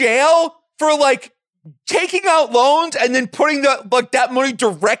 months in jail for, like, taking out loans and then putting that money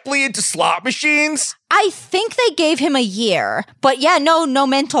directly into slot machines? I think they gave him a year, but yeah, no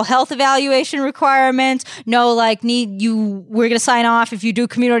mental health evaluation requirements. No, like, we're going to sign off if you do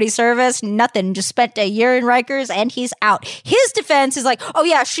community service. Nothing. Just spent a year in Rikers and he's out. His defense is like, oh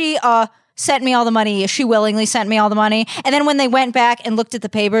yeah, she, sent me all the money. She willingly sent me all the money. And then when they went back and looked at the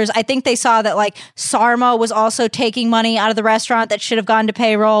papers, I think they saw that, like, Sarma was also taking money out of the restaurant that should have gone to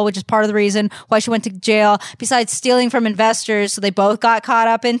payroll, which is part of the reason why she went to jail, besides stealing from investors. So they both got caught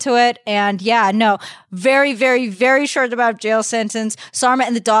up into it. And yeah, no, very, very, very short amount of jail sentence. Sarma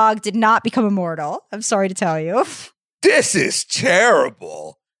and the dog did not become immortal. I'm sorry to tell you. This is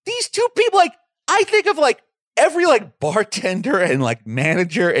terrible. These two people, like, I think of, like, every, like, bartender and, like,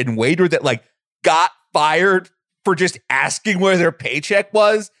 manager and waiter that, like, got fired for just asking where their paycheck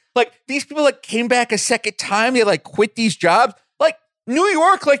was. Like, these people, like, came back a second time. They, like, quit these jobs. Like, New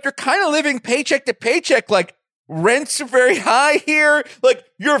York, like, you're kind of living paycheck to paycheck. Like, rents are very high here. Like,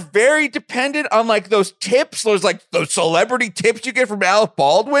 you're very dependent on, like, those tips. Those celebrity tips you get from Alec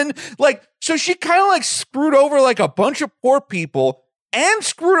Baldwin. Like, so she kind of, like, screwed over, like, a bunch of poor people and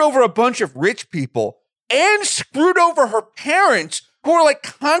screwed over a bunch of rich people. And screwed over her parents, who are, like,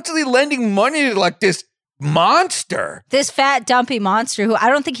 constantly lending money to, like, this monster. This fat, dumpy monster who I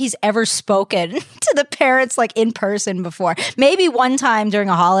don't think he's ever spoken to the parents, like, in person before. Maybe one time during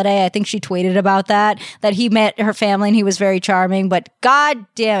a holiday, I think she tweeted about that he met her family and he was very charming, but god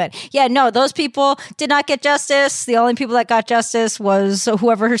damn it. Yeah, no, those people did not get justice. The only people that got justice was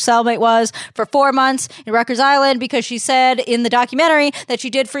whoever her cellmate was for 4 months in Rikers Island, because she said in the documentary that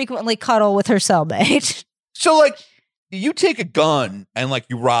she did frequently cuddle with her cellmate. So, like, you take a gun and, like,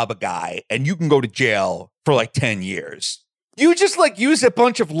 you rob a guy and you can go to jail for, like, 10 years. You just, like, use a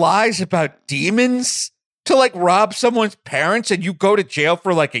bunch of lies about demons to, like, rob someone's parents and you go to jail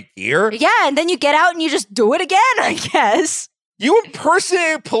for, like, a year? Yeah, and then you get out and you just do it again, I guess. You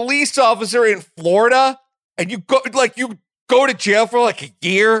impersonate a police officer in Florida and you go to jail for, like, a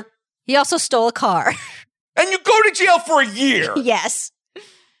year? He also stole a car. And you go to jail for a year? Yes.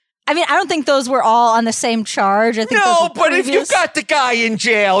 I mean, I don't think those were all on the same charge. I think no, but if you got the guy in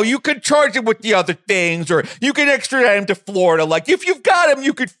jail, you could charge him with the other things, or you could extradite him to Florida. Like, if you've got him,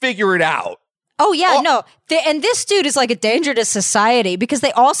 you could figure it out. Oh, yeah, no. And this dude is like a danger to society, because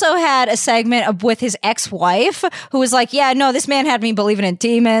they also had a segment with his ex-wife who was like, yeah, no, this man had me believing in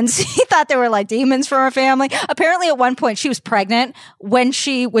demons. He thought they were like demons from her family. Apparently at one point she was pregnant when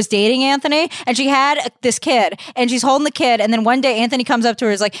she was dating Anthony, and she had this kid and she's holding the kid. And then one day Anthony comes up to her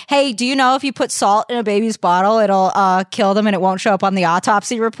and is like, hey, do you know if you put salt in a baby's bottle, it'll kill them and it won't show up on the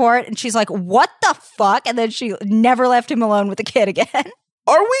autopsy report? And she's like, what the fuck? And then she never left him alone with the kid again.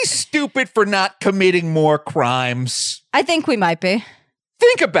 Are we stupid for not committing more crimes? I think we might be.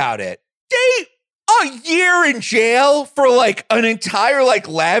 Think about it. A year in jail for, like, an entire, like,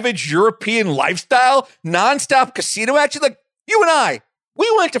 lavish European lifestyle, nonstop casino action. Like, you and I, we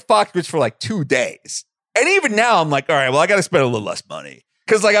went to Foxwoods for, like, 2 days. And even now I'm like, all right, well, I got to spend a little less money.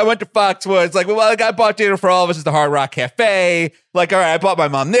 Because, like, I went to Foxwoods, like, well, like, I bought dinner for all of us at the Hard Rock Cafe. Like, all right, I bought my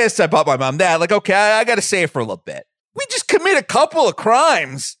mom this, I bought my mom that. Like, okay, I got to save for a little bit. We just commit a couple of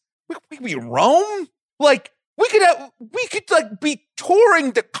crimes. We could be in Rome. Like, we could like be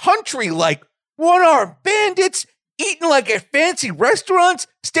touring the country like one-armed bandits, eating like at fancy restaurants,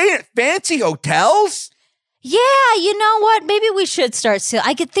 staying at fancy hotels. Yeah, you know what? Maybe we should start soon.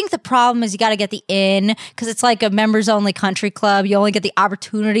 I could think the problem is you got to get the in, because it's like a members-only country club. You only get the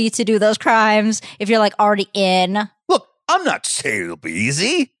opportunity to do those crimes if you're like already in. Look, I'm not saying it'll be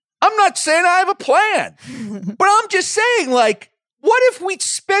easy. I'm not saying I have a plan. But I'm just saying, like, what if we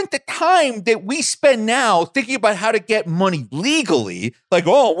spent the time that we spend now thinking about how to get money legally? Like,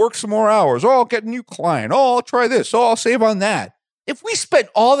 oh, I'll work some more hours. Oh, I'll get a new client. Oh, I'll try this. Oh, I'll save on that. If we spent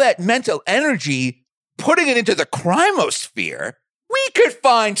all that mental energy putting it into the crimosphere, we could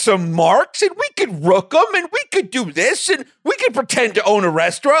find some marks and we could rook them and we could do this and we could pretend to own a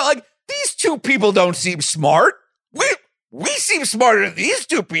restaurant. Like, these two people don't seem smart. We seem smarter than these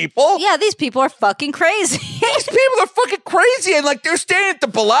two people. Yeah, these people are fucking crazy. These people are fucking crazy, and like they're staying at the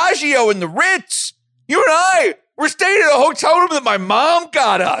Bellagio and the Ritz. You and I, we're staying at a hotel room that my mom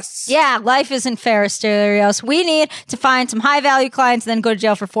got us. Yeah, life isn't fair, Asterios. We need to find some high-value clients and then go to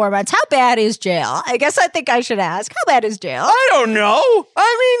jail for 4 months. How bad is jail? I guess I think I should ask. How bad is jail? I don't know.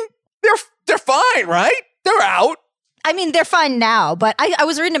 I mean, they're fine, right? They're out. I mean, they're fine now, but I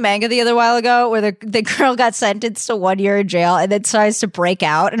was reading a manga the other while ago where the girl got sentenced to 1 year in jail and then tries to break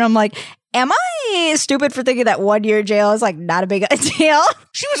out. And I'm like, am I stupid for thinking that 1 year in jail is like not a big deal?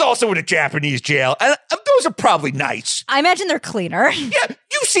 She was also in a Japanese jail, and those are probably nice. I imagine they're cleaner. Yeah,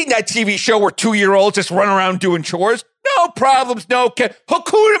 you've seen that TV show where 2-year-olds just run around doing chores? No problems, Hakuna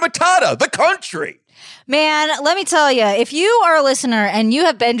Matata, the country. Man, let me tell you, if you are a listener and you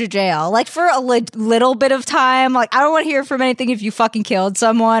have been to jail, like for a little bit of time, like I don't want to hear from anything if you fucking killed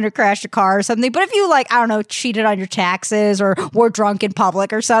someone or crashed a car or something, but if you like, I don't know, cheated on your taxes or were drunk in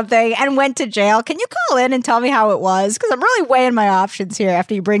public or something and went to jail, can you call in and tell me how it was? Because I'm really weighing my options here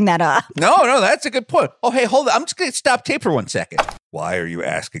after you bring that up. No, that's a good point. Oh, hey, hold on. I'm just going to stop tape for 1 second. Why are you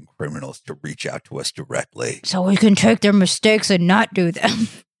asking criminals to reach out to us directly? So we can take their mistakes and not do them.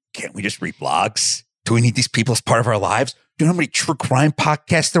 Can't we just read blogs? Do we need these people as part of our lives? Do you know how many true crime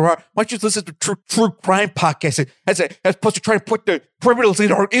podcasts there are? Why don't you listen to true crime podcasts as opposed to trying to put the criminals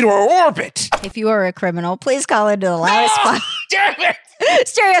into our orbit? If you are a criminal, please call into the loudest spot. Damn it!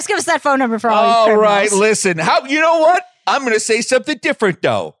 Stereos, give us that phone number for all you criminals. All right, listen. You know what? I'm going to say something different,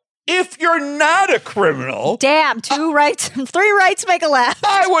 though. If you're not a criminal... Damn, 2 rights, 3 rights make a left.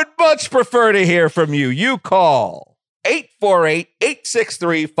 I would much prefer to hear from you. You call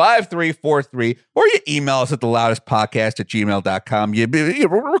 848-863-5343, or you email us at theloudestpodcast@gmail.com. You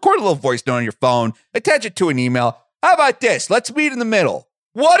record a little voice note on your phone, attach it to an email. How about this? Let's meet in the middle.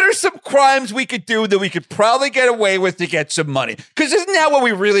 What are some crimes we could do that we could probably get away with to get some money? Because isn't that what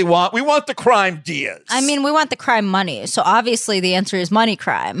we really want? We want the crime deals. I mean, we want the crime money. So obviously the answer is money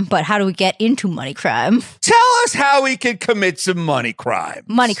crime. But how do we get into money crime? Tell us how we can commit some money crimes.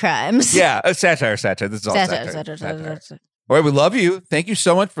 Money crimes. Yeah, satire. This is all satire. All right, we love you. Thank you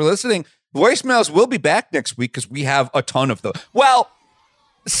so much for listening. Voicemails will be back next week because we have a ton of them. Well,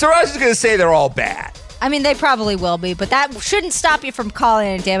 Siraj is going to say they're all bad. I mean, they probably will be, but that shouldn't stop you from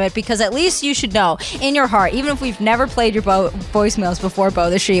calling in, damn it, because at least you should know, in your heart, even if we've never played your voicemails before,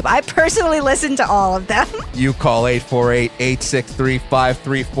 Bo the Sheep, I personally listen to all of them. You call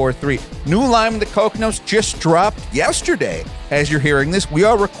 848-863-5343. New Lime and the Coconuts just dropped yesterday. As you're hearing this, we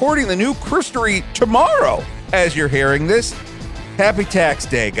are recording the new Christery tomorrow. As you're hearing this, happy tax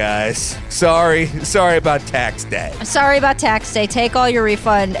day, guys. Sorry about tax day. Sorry about tax day. Take all your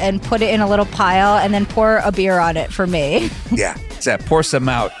refund and put it in a little pile and then pour a beer on it for me. Yeah, pour some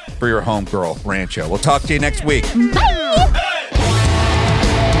out for your homegirl, Rancho. We'll talk to you next week. Bye.